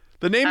that? Okay.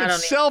 The name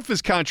itself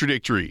is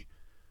contradictory.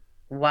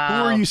 Wow. Who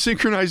are you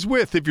synchronized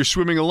with if you're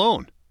swimming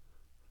alone?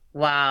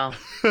 Wow.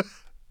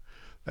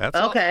 That's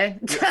okay.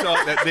 So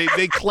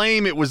they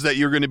claim it was that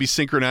you're going to be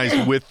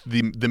synchronized with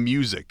the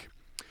music.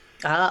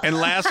 And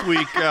last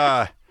week,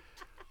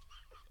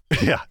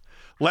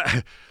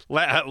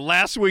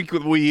 last week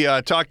we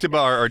talked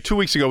about, or 2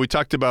 weeks ago, we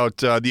talked about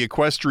the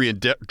equestrian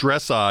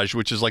dressage,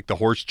 which is like the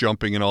horse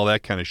jumping and all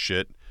that kind of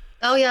shit.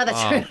 Oh, yeah,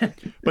 that's true.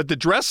 But the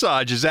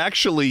dressage is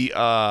actually,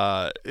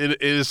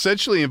 it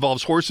essentially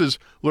involves horses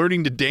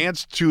learning to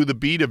dance to the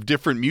beat of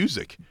different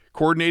music,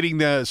 coordinating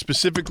their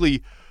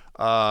specifically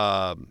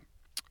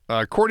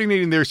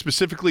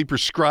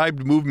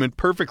prescribed movement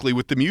perfectly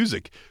with the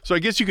music. So I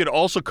guess you could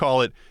also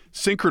call it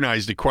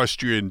synchronized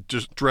equestrian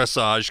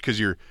dressage because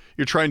you're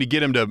trying to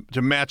get them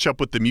to match up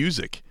with the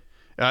music.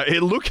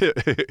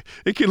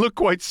 It can look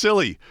quite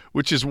silly,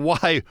 which is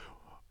why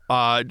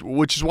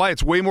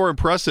it's way more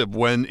impressive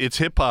when it's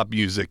hip hop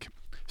music.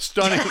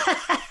 Stunning.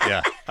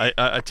 Yeah,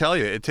 I tell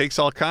you, it takes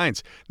all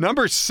kinds.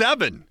 Number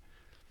 7,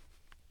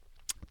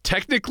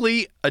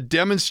 technically a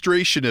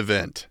demonstration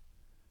event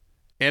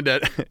and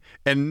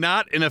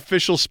not an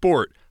official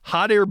sport.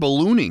 Hot air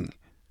ballooning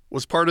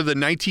was part of the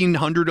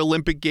 1900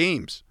 Olympic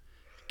Games.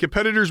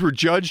 Competitors were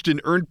judged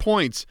and earned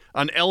points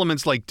on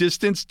elements like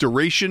distance,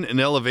 duration, and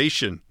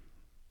elevation.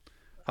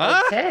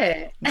 Huh?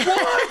 Okay.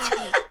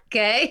 What?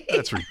 Okay.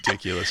 That's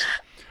ridiculous.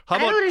 How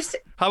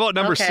about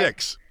number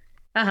 6?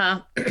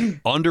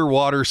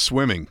 Underwater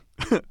swimming.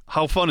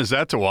 How fun is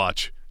that to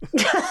watch?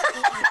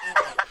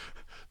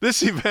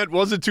 This event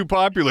wasn't too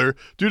popular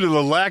due to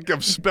the lack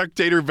of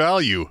spectator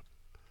value.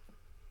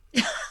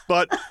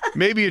 But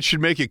maybe it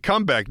should make a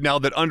comeback now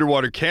that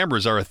underwater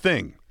cameras are a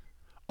thing.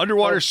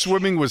 Underwater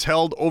swimming was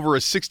held over a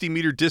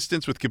 60-meter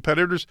distance with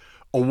competitors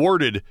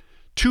awarded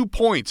 2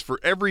 points for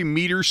every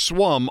meter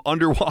swum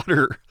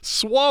underwater.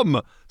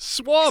 Swum.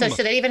 So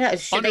should they even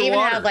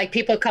have like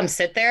people come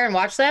sit there and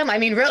watch them? I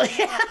mean, really?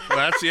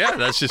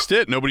 That's just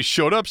it. Nobody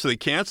showed up, so they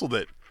canceled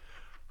it.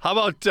 How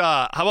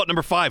about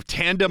number 5,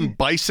 tandem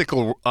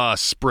bicycle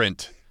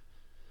sprint?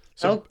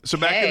 So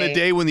back in the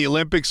day when the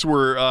Olympics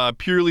were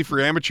purely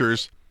for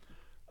amateurs,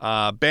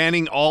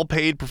 banning all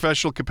paid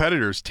professional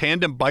competitors,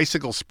 tandem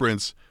bicycle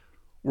sprints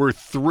were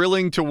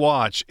thrilling to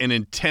watch and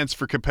intense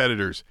for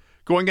competitors.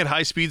 Going at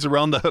high speeds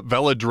around the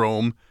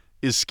velodrome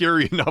is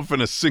scary enough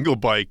in a single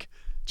bike.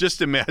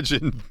 Just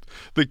imagine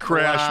the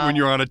crash when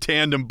you're on a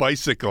tandem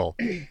bicycle.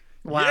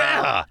 Wow.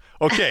 Yeah.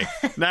 Okay.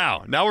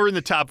 Now we're in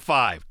the top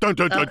 5. Dun,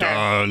 dun, dun,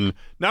 dun.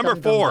 Number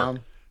 4,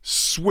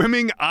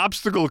 swimming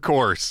obstacle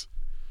course.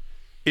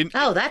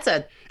 That's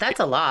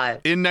a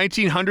lot. In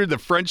 1900, the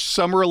French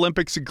Summer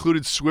Olympics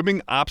included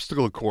swimming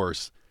obstacle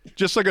course,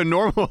 just like a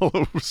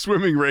normal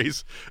swimming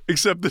race,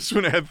 except this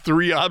one had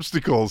 3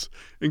 obstacles,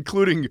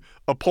 including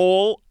a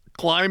pole,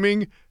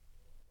 climbing,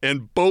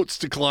 and boats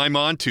to climb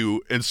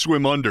onto and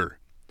swim under.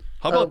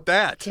 How about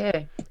that?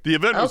 Okay. The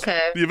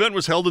event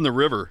was held in the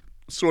river,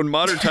 so in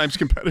modern times,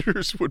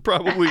 competitors would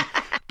probably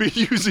be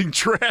using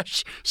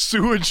trash,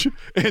 sewage,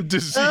 and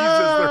disease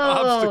as their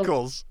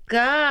obstacles.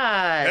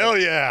 God. Hell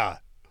yeah.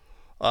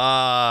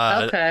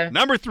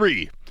 Number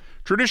 3,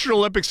 traditional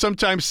Olympics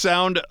sometimes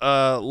sound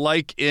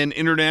like an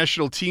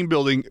international team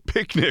building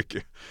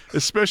picnic,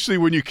 especially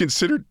when you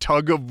consider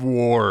tug of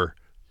war.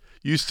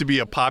 Used to be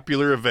a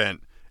popular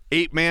event.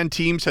 8-man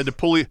teams had to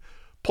pull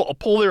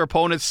their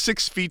opponents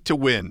 6 feet to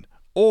win,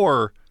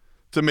 or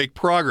to make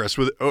progress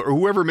or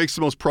whoever makes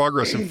the most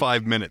progress in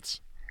 5 minutes.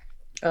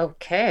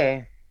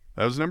 Okay.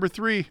 That was number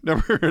 3.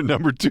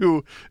 Number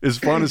 2 is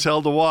fun as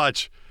hell to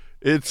watch.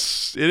 It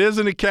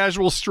isn't a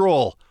casual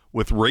stroll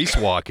with race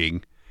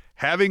walking,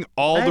 having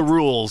all the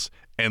rules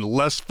and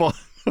less fun.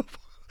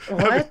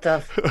 What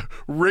the?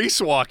 Race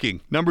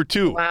walking, number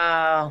 2.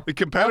 Wow. The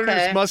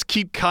competitors must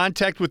keep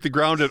contact with the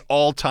ground at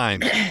all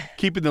times,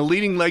 keeping the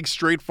leading leg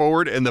straight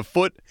forward and the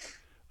foot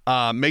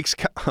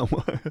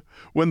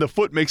when the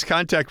foot makes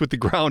contact with the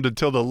ground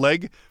until the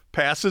leg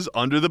passes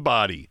under the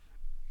body.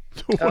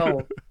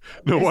 No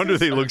wonder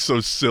they look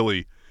so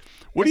silly.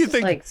 What do you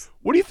think?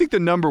 What do you think the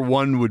number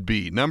 1 would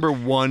be? Number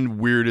 1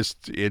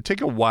 weirdest.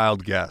 Take a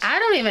wild guess. I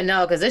don't even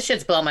know because this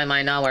shit's blowing my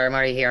mind now. Where I'm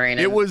already hearing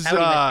it. It was. I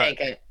don't even take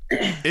it.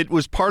 It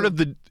was part of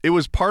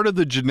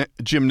the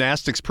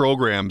gymnastics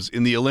programs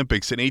in the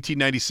Olympics in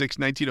 1896,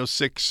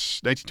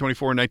 1906,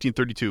 1924, and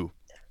 1932.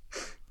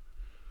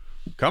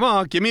 Come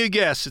on, give me a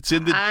guess. It's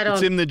in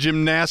the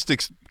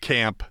gymnastics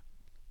camp.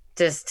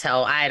 Just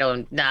tell, I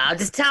don't know.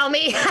 Just tell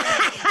me.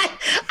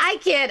 I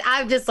can't.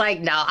 I'm just like,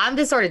 no, I'm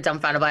just sort of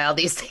dumbfounded by all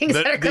these things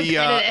that are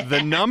competitive.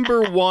 The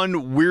number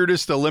one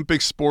weirdest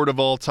Olympic sport of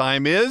all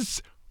time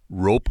is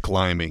rope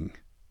climbing.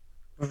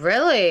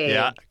 Really?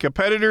 Yeah.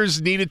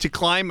 Competitors needed to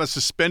climb a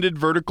suspended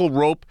vertical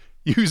rope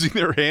using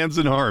their hands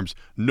and arms.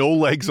 No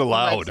legs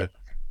allowed.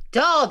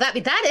 Oh,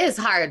 that is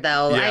hard,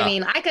 though. Yeah. I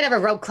mean, I could never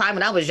rope climb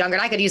when I was younger,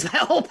 and I could use my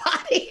whole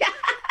body.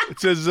 It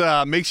says,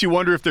 makes you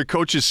wonder if their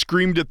coaches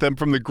screamed at them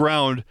from the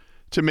ground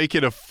to make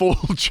it a full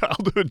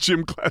childhood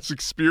gym class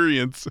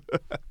experience.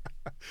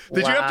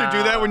 Did you have to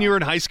do that when you were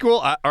in high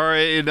school or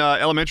in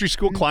elementary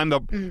school? Climb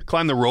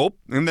the rope,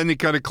 and then you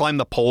got to climb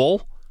the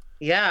pole?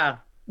 Yeah.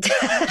 Do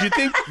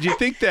you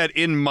think that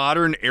in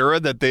modern era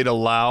that they'd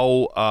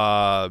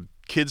allow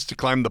kids to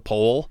climb the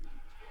pole?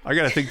 I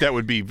got to think that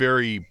would be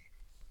very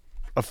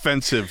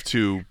offensive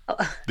to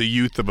the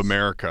youth of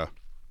America.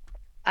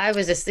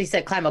 He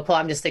said climb a pole.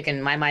 I'm just thinking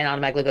my mind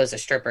automatically goes to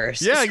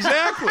strippers. Yeah,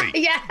 exactly.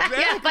 Yeah,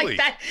 like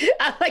that.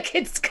 Like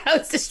it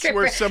goes to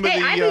strippers.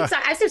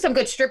 I've seen some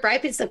good stripper.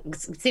 I've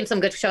seen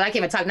some good shows. I can't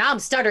even talk. Now I'm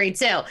stuttering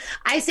too.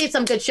 I see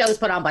some good shows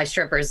put on by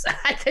strippers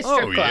at the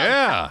strip club.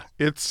 Yeah.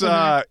 It's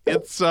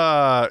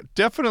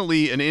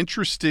definitely an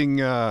interesting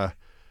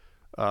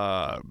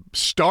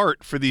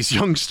start for these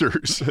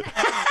youngsters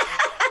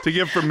to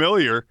get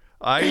familiar.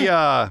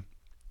 I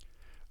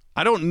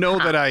don't know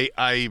that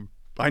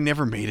I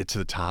never made it to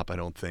the top, I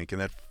don't think. And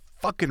that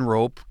fucking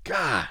rope,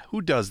 God,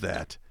 who does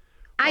that?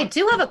 I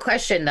do have a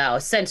question, though.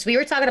 Since we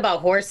were talking about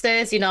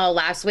horses,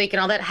 last week and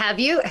all that, have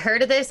you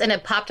heard of this? And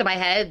it popped in my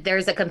head.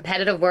 There's a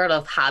competitive world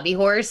of hobby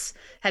horse.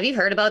 Have you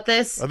heard about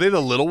this? Are they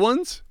the little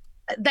ones?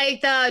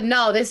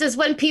 No, this is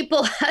when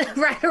people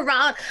ride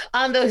around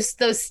on those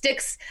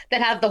sticks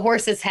that have the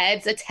horses'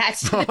 heads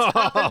attached to the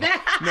top of them.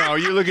 No,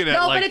 you're looking at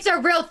but it's a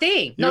real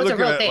thing. You're it's a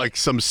real looking at thing. like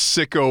some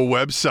sicko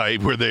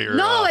website where they are.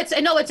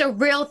 It's a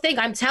real thing.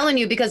 I'm telling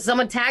you because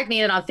someone tagged me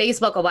in it on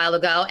Facebook a while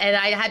ago, and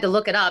I had to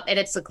look it up. And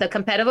it's the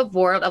competitive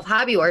world of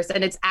hobby horse,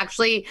 and it's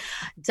actually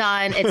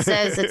done. It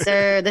says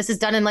this is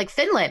done in like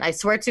Finland. I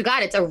swear to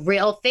God, it's a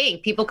real thing.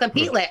 People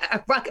compete like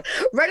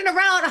running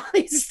around on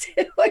these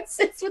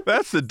horses.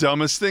 That's the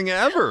dumbest thing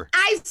ever.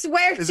 I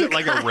swear Is it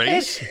like a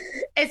race?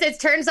 It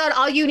turns out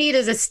all you need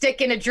is a stick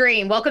and a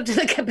dream. Welcome to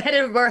the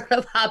competitive world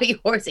of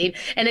hobby horsing.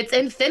 And it's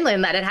in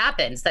Finland that it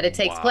happens, that it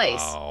takes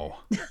place.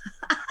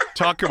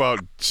 Talk about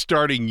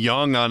starting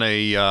young on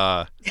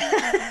a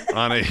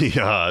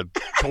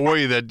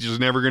toy that is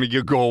never going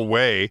to go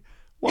away.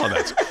 Wow,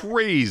 that's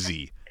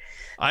crazy.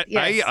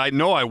 I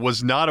know I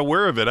was not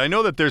aware of it. I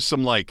know that there's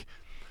some like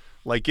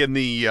in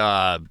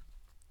the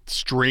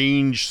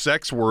strange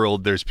sex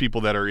world, there's people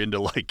that are into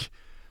like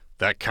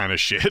that kind of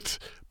shit,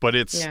 but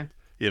it's I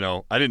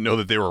didn't know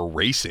that they were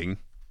racing.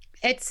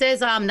 It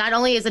says not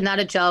only is it not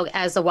a joke,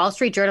 as the Wall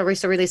Street Journal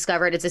recently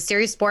discovered, it's a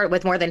serious sport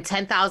with more than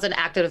 10,000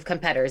 active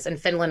competitors in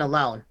Finland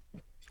alone.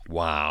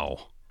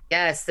 Wow.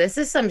 Yes, this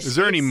is some. Is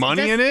there any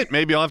money in it?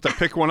 Maybe I'll have to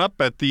pick one up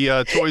at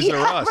the Toys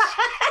R Us.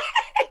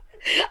 Right.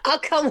 I'll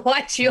come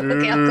watch you.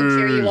 Okay, I'll come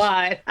cheer you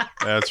on.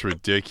 That's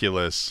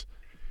ridiculous.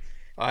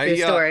 Good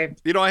story.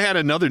 I had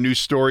another news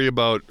story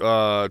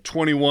about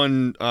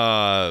 21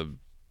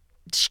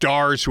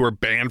 stars who are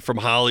banned from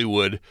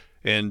Hollywood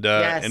and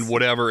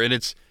whatever. And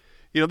it's,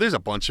 there's a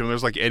bunch of them.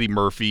 There's like Eddie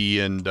Murphy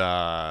and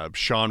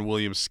Sean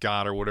William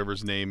Scott or whatever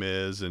his name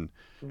is, and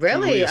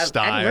really Julia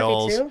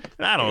Stiles. Eddie Murphy too?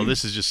 And I don't know.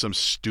 This is just some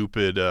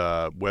stupid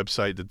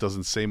website that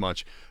doesn't say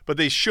much. But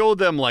they show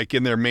them like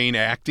in their main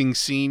acting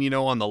scene,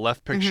 on the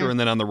left picture, and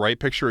then on the right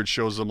picture it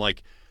shows them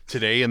like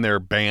today in their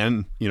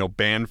banned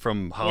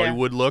from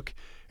Hollywood look.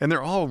 And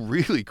they're all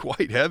really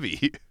quite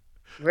heavy.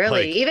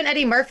 Really? Even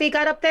Eddie Murphy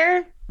got up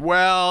there?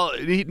 Well,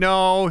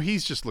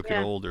 he's just looking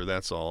older.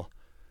 That's all.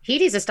 He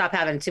needs to stop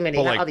having too many,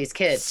 all these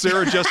kids.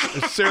 Sarah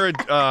Michelle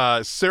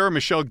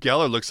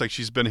Gellar looks like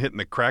she's been hitting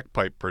the crack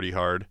pipe pretty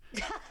hard.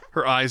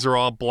 Her eyes are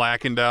all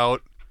blackened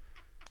out.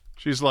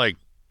 She's like,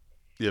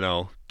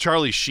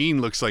 Charlie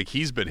Sheen looks like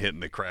he's been hitting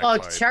the crack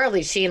pipe.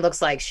 Charlie Sheen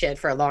looks like shit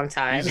for a long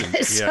time.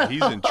 He's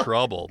in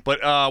trouble.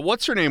 But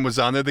what's her name was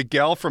on there? The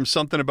gal from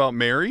Something About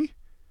Mary?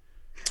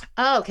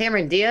 Oh,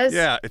 Cameron Diaz?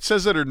 Yeah, it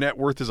says that her net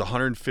worth is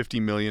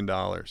 $150 million.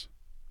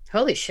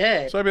 Holy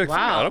shit. So I'd be like,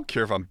 wow. I don't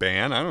care if I'm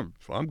banned.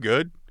 I'm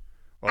good.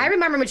 Well, I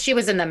remember when she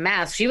was in The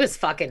Mask. She was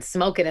fucking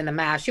smoking in The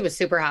Mask. She was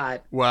super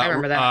hot. Well, I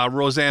remember that.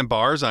 Roseanne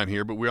Barr's on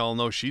here, but we all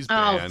know she's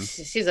banned.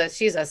 She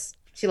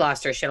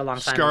lost her shit a long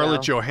time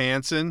Scarlett ago.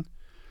 Johansson.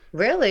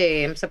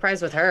 Really? I'm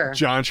surprised with her.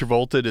 John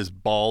Travolta, his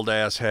bald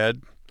ass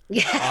head.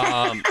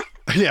 Yeah.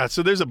 Yeah,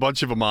 so there's a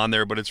bunch of them on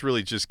there, but it's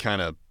really just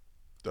kind of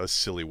a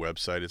silly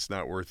website. It's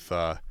not worth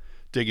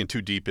digging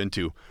too deep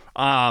into.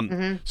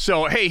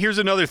 So hey, here's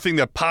another thing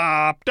that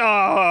popped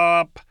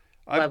up.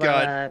 I've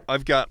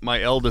got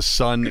my eldest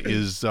son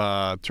is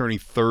turning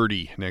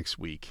 30 next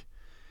week.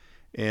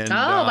 And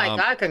my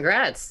God,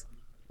 congrats.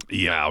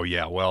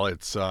 Yeah. Well,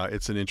 it's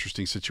an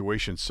interesting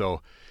situation.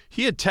 So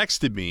he had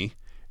texted me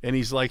and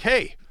he's like,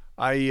 "Hey,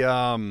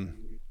 actually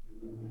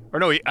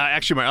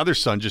my other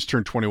son just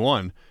turned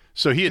 21."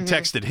 So he had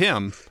texted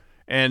him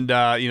And,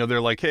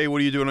 they're like, hey,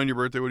 what are you doing on your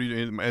birthday? What are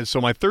you doing? And so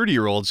my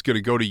 30-year-old's going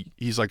to go to,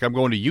 he's like, I'm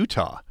going to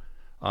Utah.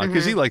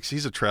 Because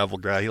he's a travel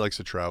guy. He likes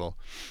to travel.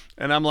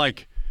 And I'm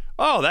like,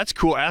 oh, that's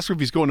cool. Ask him if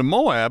he's going to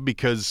Moab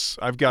because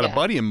I've got a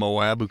buddy in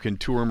Moab who can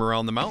tour him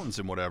around the mountains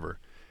and whatever.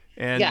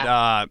 And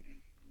so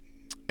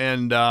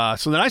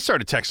then I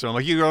started texting him. I'm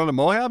like, you going to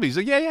Moab? He's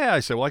like, yeah. I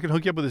said, well, I can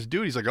hook you up with this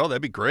dude. He's like, oh,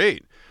 that'd be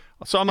great.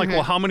 So I'm like,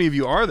 well, how many of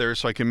you are there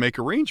so I can make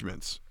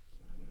arrangements?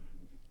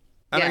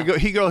 And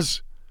he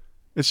goes,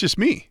 it's just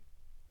me.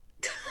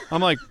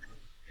 I'm like,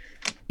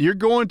 you're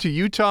going to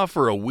Utah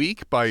for a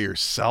week by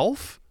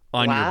yourself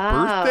on your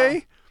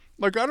birthday?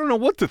 Like, I don't know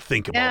what to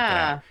think about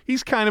that.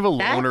 He's kind of a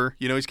loner.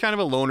 He's kind of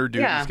a loner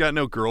dude. Yeah. He's got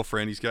no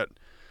girlfriend. He's got,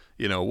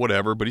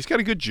 whatever. But he's got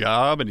a good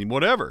job and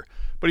whatever.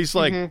 But he's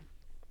like,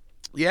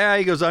 yeah,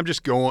 he goes, I'm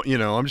just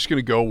going, I'm just going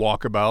to go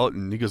walk about.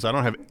 And he goes, I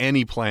don't have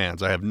any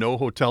plans. I have no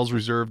hotels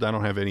reserved. I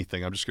don't have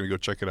anything. I'm just going to go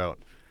check it out.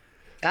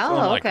 Oh, so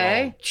I'm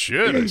okay. Like, oh,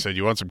 shit. I said,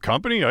 you want some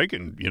company? I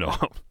can,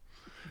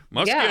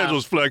 my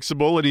schedule's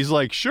flexible. And he's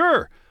like,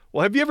 sure.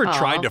 Well, have you ever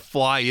tried to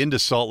fly into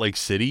Salt Lake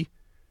City?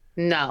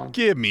 No.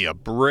 Give me a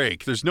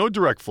break. There's no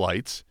direct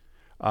flights,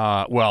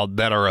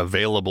 that are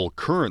available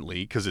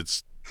currently because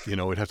it's,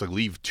 it'd have to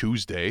leave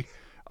Tuesday.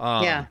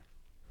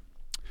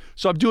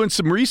 So I'm doing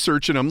some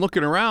research and I'm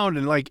looking around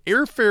and like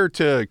airfare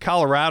to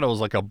Colorado is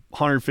like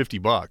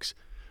 $150,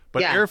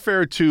 but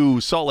airfare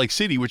to Salt Lake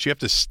City, which you have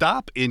to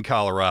stop in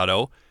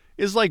Colorado,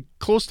 is like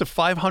close to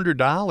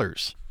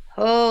 $500.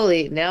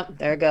 Holy, nope,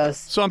 there it goes.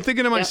 So I'm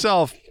thinking to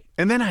myself,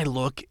 and then I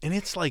look and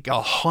it's like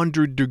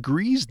 100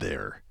 degrees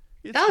there.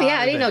 It's it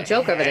ain't no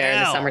joke over there in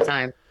the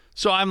summertime.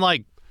 So I'm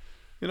like,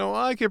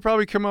 I could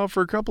probably come out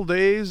for a couple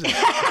days. And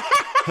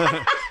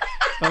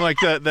I'm like,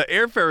 the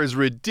airfare is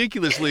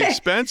ridiculously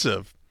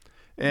expensive.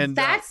 And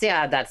that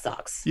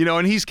sucks.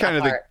 And he's kind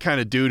of the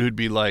kind of dude who'd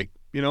be like,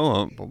 he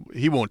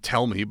won't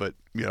tell me, but,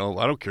 I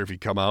don't care if you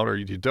come out or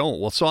you don't.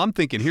 Well, so I'm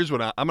thinking, here's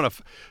what I'm going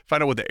to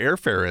find out what the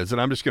airfare is,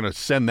 and I'm just going to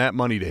send that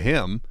money to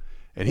him,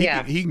 and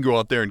he can go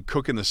out there and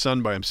cook in the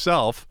sun by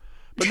himself.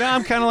 But now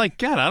I'm kind of like,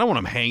 God, I don't want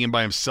him hanging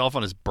by himself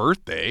on his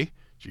birthday.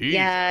 Jeez.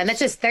 Yeah, and that's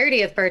his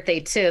 30th birthday,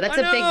 too. That's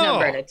a big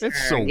number to turn.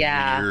 It's so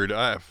weird.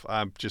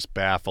 I'm just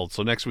baffled.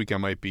 So next week I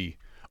might be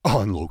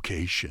on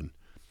location.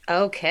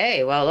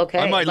 Okay, well, okay.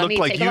 I might look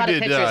like you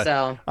did.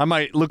 I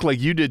might look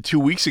like you did 2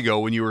 weeks ago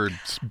when you were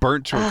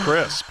burnt to a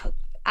crisp.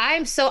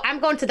 I'm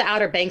going to the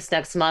Outer Banks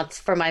next month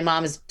for my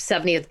mom's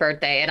 70th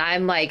birthday, and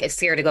I'm like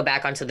scared to go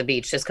back onto the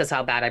beach just because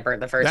how bad I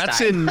burnt the first time.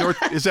 That's in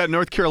is that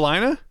North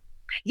Carolina?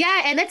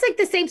 Yeah, and it's like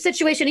the same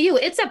situation to you.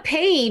 It's a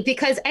pain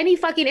because any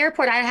fucking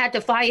airport I had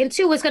to fly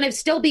into was going to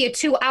still be a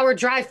 2-hour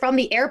drive from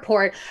the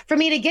airport for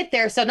me to get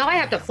there. So now I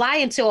have to fly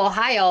into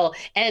Ohio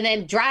and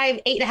then drive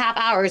 8.5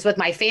 hours with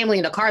my family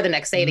in the car the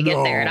next day to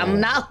get there. And I'm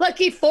not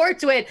looking forward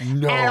to it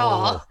at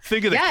all.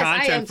 Think of the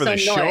content for the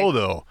show,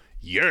 though.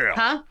 Yeah.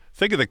 Huh?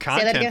 Think of the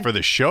content for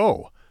the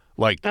show.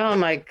 Like, oh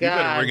my God. You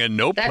better bring a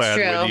notepad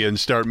with you and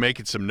start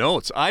making some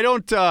notes. I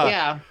don't,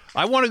 I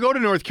want to go to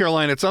North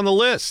Carolina. It's on the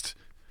list.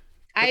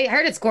 I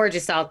heard it's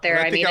gorgeous out there.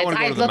 I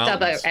looked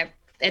up.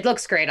 It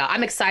looks great.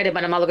 I'm excited,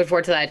 but I'm not looking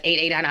forward to that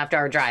 8.5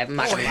 hour drive. I'm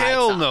not gonna lie,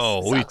 hell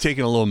no! Are you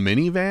taking a little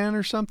minivan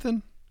or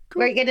something?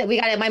 Cool. We got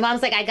it. My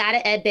mom's like, I got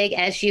a big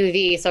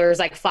SUV, so there's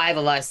like 5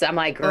 of us. I'm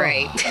like,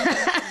 great.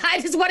 I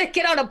just want to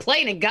get on a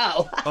plane and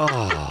go.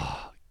 Oh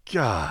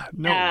God,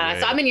 no way.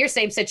 So I'm in your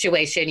same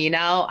situation.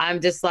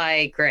 I'm just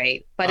like,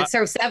 great, but it's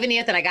her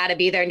 70th, and I got to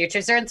be there, and your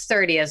sister's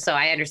 30th, so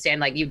I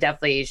understand. Like, you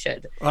definitely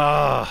should.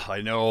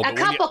 I know.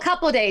 A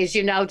couple days,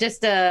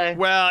 just to.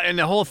 Well, and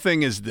the whole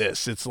thing is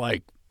this. It's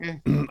like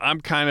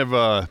I'm kind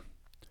of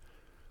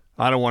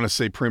I don't want to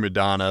say prima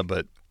donna,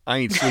 but I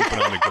ain't sleeping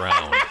on the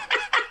ground.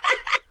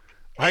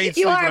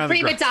 You are a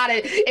prima donna.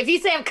 If you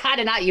say I'm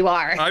kind of not, you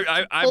are.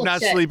 I'm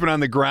not sleeping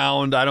on the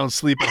ground. I don't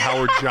sleep at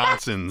Howard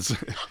Johnson's.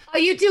 Oh,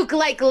 you do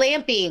like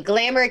glamping,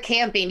 glamour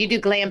camping. You do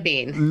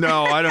glamping.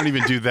 No, I don't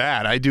even do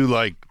that. I do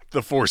like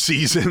the Four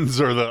Seasons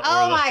or the.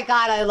 My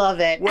God, I love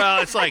it.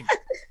 Well, it's like,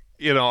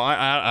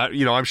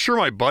 I'm sure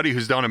my buddy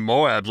who's down in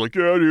Moab's like,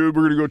 yeah, dude,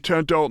 we're gonna go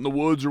tent out in the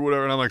woods or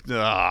whatever, and I'm like,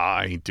 nah,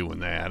 I ain't doing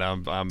that.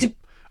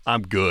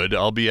 I'm good.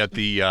 I'll be at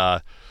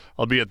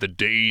the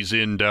Days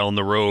Inn down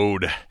the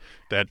road.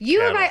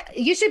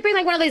 You should bring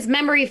like one of those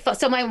memory.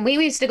 So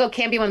we used to go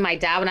camping with my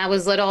dad when I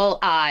was little.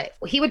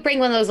 He would bring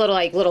one of those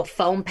little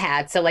foam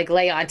pads to like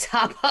lay on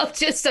top of,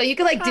 just so you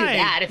could like do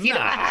that if you. No.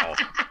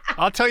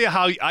 I'll tell you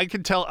how I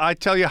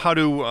tell you how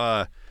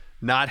to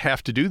not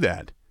have to do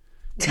that.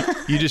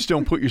 You just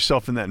don't put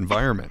yourself in that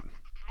environment.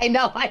 I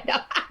know.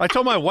 I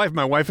told my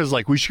wife is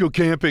like, we should go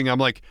camping. I'm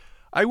like,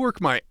 I work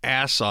my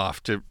ass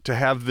off to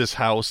have this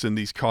house and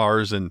these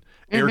cars and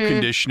air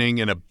conditioning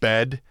and a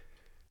bed.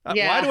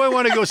 Why do I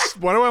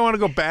want to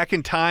go back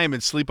in time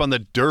and sleep on the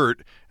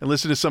dirt and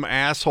listen to some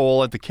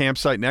asshole at the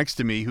campsite next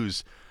to me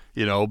who's,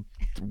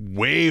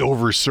 way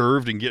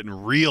overserved and getting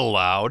real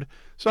loud?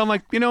 So I'm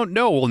like,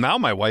 no. Well, now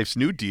my wife's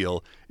new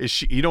deal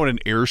is you know what an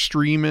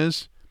Airstream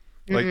is?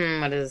 Like,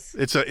 what is?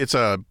 It's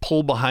a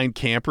pull behind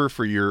camper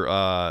for your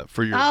Oh,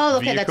 okay,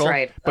 vehicle, that's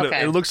right. But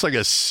it looks like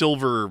a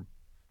silver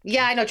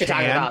Yeah, I know what you're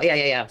talking about.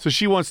 Yeah. So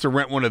she wants to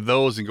rent one of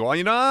those and go,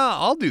 oh,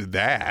 I'll do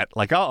that.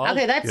 Like,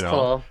 okay, that's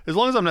cool. As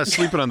long as I'm not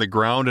sleeping on the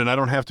ground and I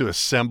don't have to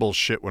assemble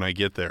shit when I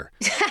get there.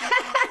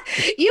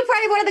 You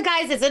probably one of the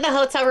guys that's in the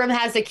hotel room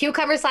has the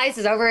cucumber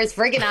slices over his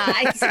friggin'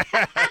 eyes.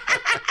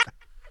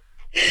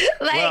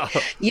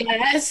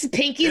 Yes,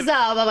 pinkies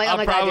up. I'm like, oh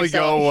my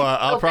God,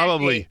 I'll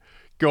probably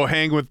go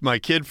hang with my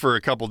kid for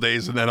a couple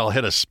days, and then I'll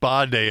hit a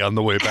spa day on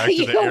the way back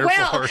to the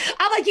airport.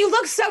 I'm like, you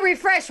look so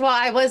refreshed while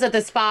I was at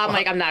the spa. I'm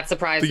like, I'm not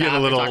surprised to get a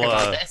little, talking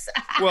about this.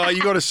 Well, you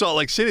go to Salt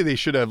Lake City, they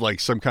should have like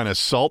some kind of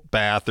salt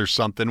bath or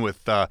something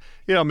with,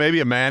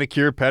 maybe a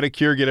manicure,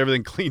 pedicure, get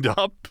everything cleaned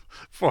up.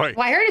 Well,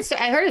 I heard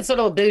it's a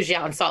little bougie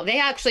out in Salt. They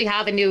actually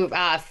have a new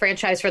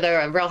franchise for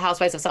the Real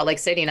Housewives of Salt Lake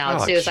City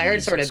now too. So I heard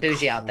it's sort of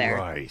bougie out there.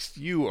 Christ,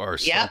 you are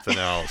something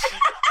else.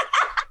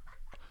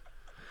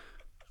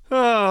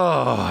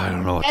 Oh, I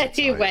don't know.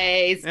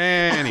 Anyways.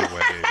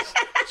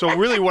 So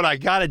really what I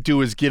got to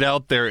do is get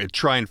out there and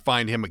try and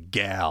find him a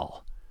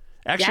gal.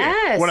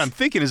 Actually, what I'm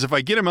thinking is if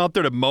I get him out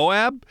there to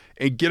Moab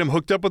and get him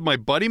hooked up with my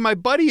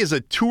buddy is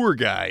a tour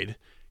guide.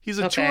 He's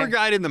a tour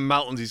guide in the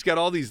mountains. He's got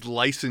all these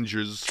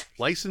licenses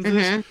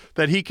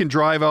that he can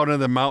drive out into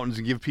the mountains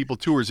and give people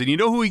tours. And you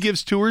know who he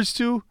gives tours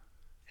to?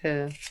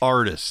 Who?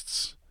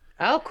 Artists.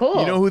 Oh,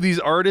 cool. You know who these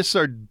artists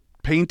are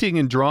painting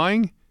and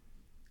drawing?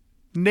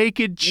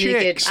 Naked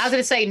chicks. I was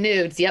going to say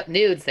nudes. Yep,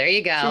 nudes. There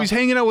you go. So he's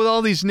hanging out with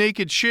all these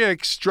naked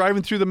chicks,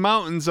 driving through the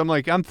mountains. I'm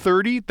like, I'm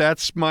 30.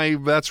 That's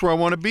where I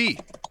want to be.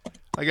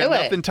 I got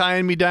nothing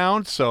tying me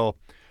down, so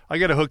I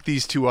got to hook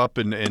these two up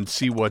and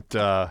see what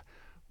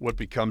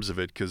becomes of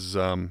it. Because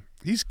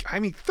he's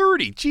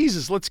 30.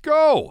 Jesus, let's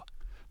go.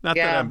 Not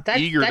that I'm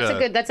eager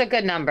to. That's a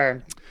good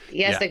number.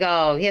 He has to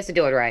go. He has to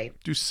do it right.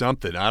 Do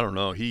something. I don't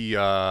know.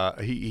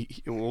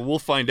 We'll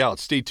find out.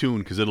 Stay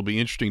tuned because it'll be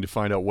interesting to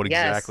find out what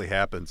exactly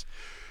happens.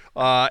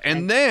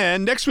 And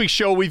then next week's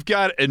show, we've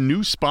got a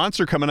new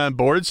sponsor coming on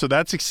board, so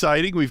that's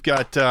exciting. We've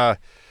got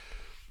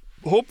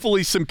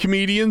hopefully some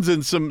comedians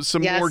and some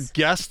more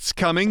guests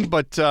coming.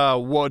 But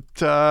what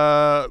do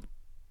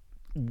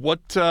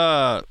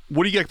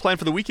you got planned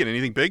for the weekend?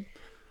 Anything big?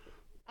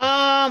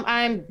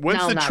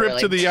 When's the trip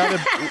to the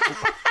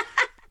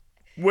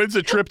When's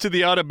the trip to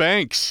the Outer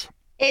Banks?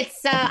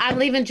 It's I'm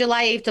leaving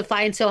July 8th to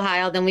fly into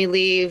Ohio. Then we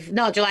leave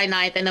July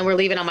 9th, and then we're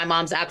leaving on my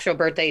mom's actual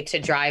birthday to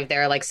drive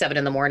there like 7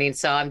 a.m.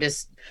 So I'm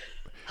just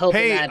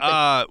hoping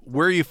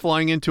where are you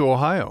flying into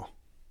Ohio?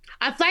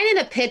 I'm flying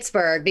into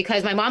Pittsburgh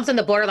because my mom's on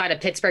the borderline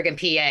of Pittsburgh and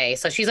PA.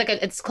 So she's like,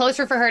 it's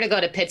closer for her to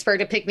go to Pittsburgh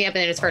to pick me up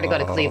than it is for her to go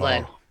to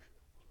Cleveland.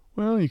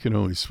 Well, you can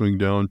always swing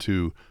down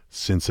to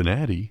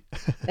Cincinnati.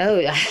 Oh,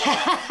 yeah.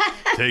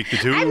 Take the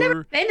tour. I've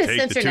never been to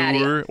Cincinnati.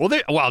 The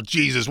tour. Well,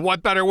 Jesus,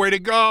 what better way to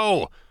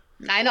go?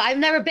 I know. I've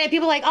never been.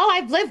 People are like, oh,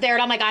 I've lived there.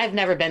 And I'm like, I've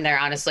never been there,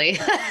 honestly.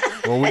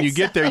 Well, when you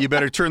get there, you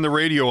better turn the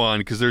radio on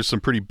because there's some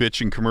pretty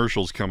bitching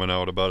commercials coming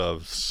out about a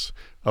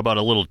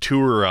little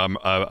tour I'm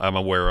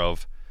aware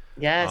of.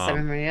 Yes, I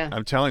remember, yeah.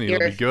 I'm telling you,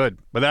 it'll be good.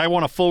 But I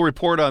want a full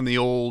report on the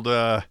old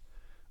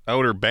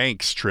Outer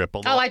Banks trip.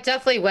 I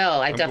definitely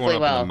will. I definitely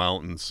will. In the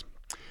mountains.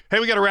 Hey,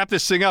 we got to wrap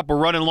this thing up. We're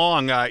running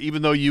long.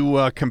 Even though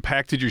you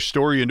compacted your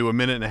story into a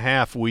minute and a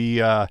half,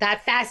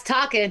 that fast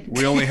talking.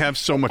 We only have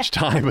so much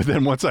time. But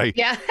then once I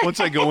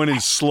go in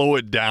and slow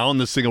it down,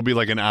 this thing will be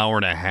like an hour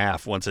and a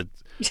half. Once it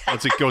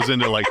goes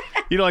into like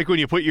when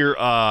you put your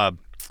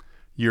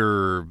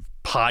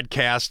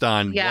podcast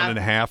on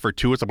 1.5 or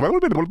 2, it's like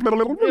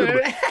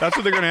that's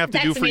what they're gonna have to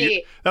do for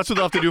you. That's what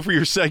they'll have to do for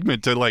your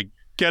segment to like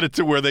get it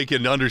to where they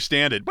can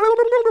understand it.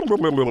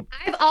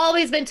 I've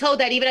always been told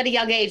that even at a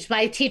young age,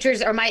 my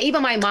teachers or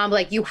even my mom,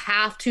 like, you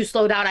have to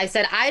slow down. I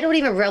said, I don't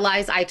even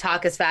realize I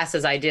talk as fast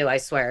as I do, I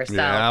swear. So,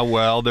 yeah,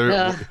 well,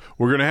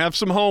 we're going to have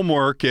some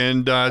homework,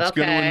 and it's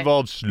going to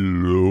involve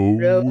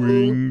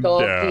slowing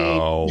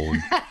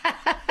down.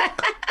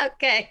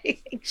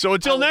 Okay. So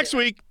until next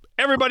week,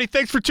 everybody,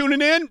 thanks for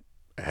tuning in.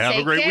 Have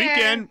a great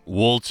weekend.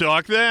 We'll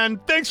talk then.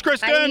 Thanks,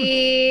 Kristen.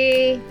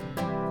 Bye.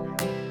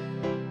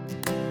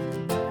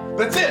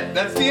 That's it.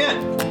 That's the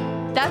end.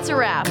 That's a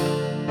wrap.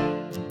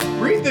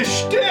 Read the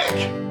shtick.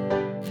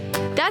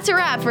 That's a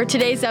wrap for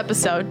today's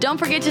episode. Don't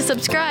forget to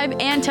subscribe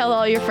and tell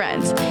all your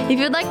friends. If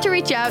you'd like to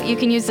reach out, you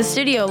can use the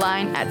studio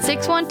line at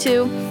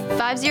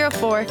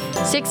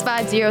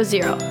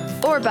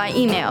 612-504-6500 or by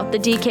email,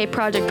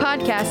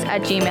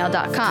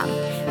 thedkprojectpodcast@gmail.com.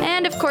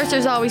 And of course,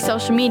 there's always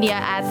social media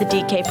at the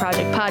DK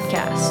Project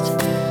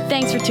Podcast.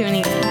 Thanks for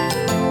tuning in.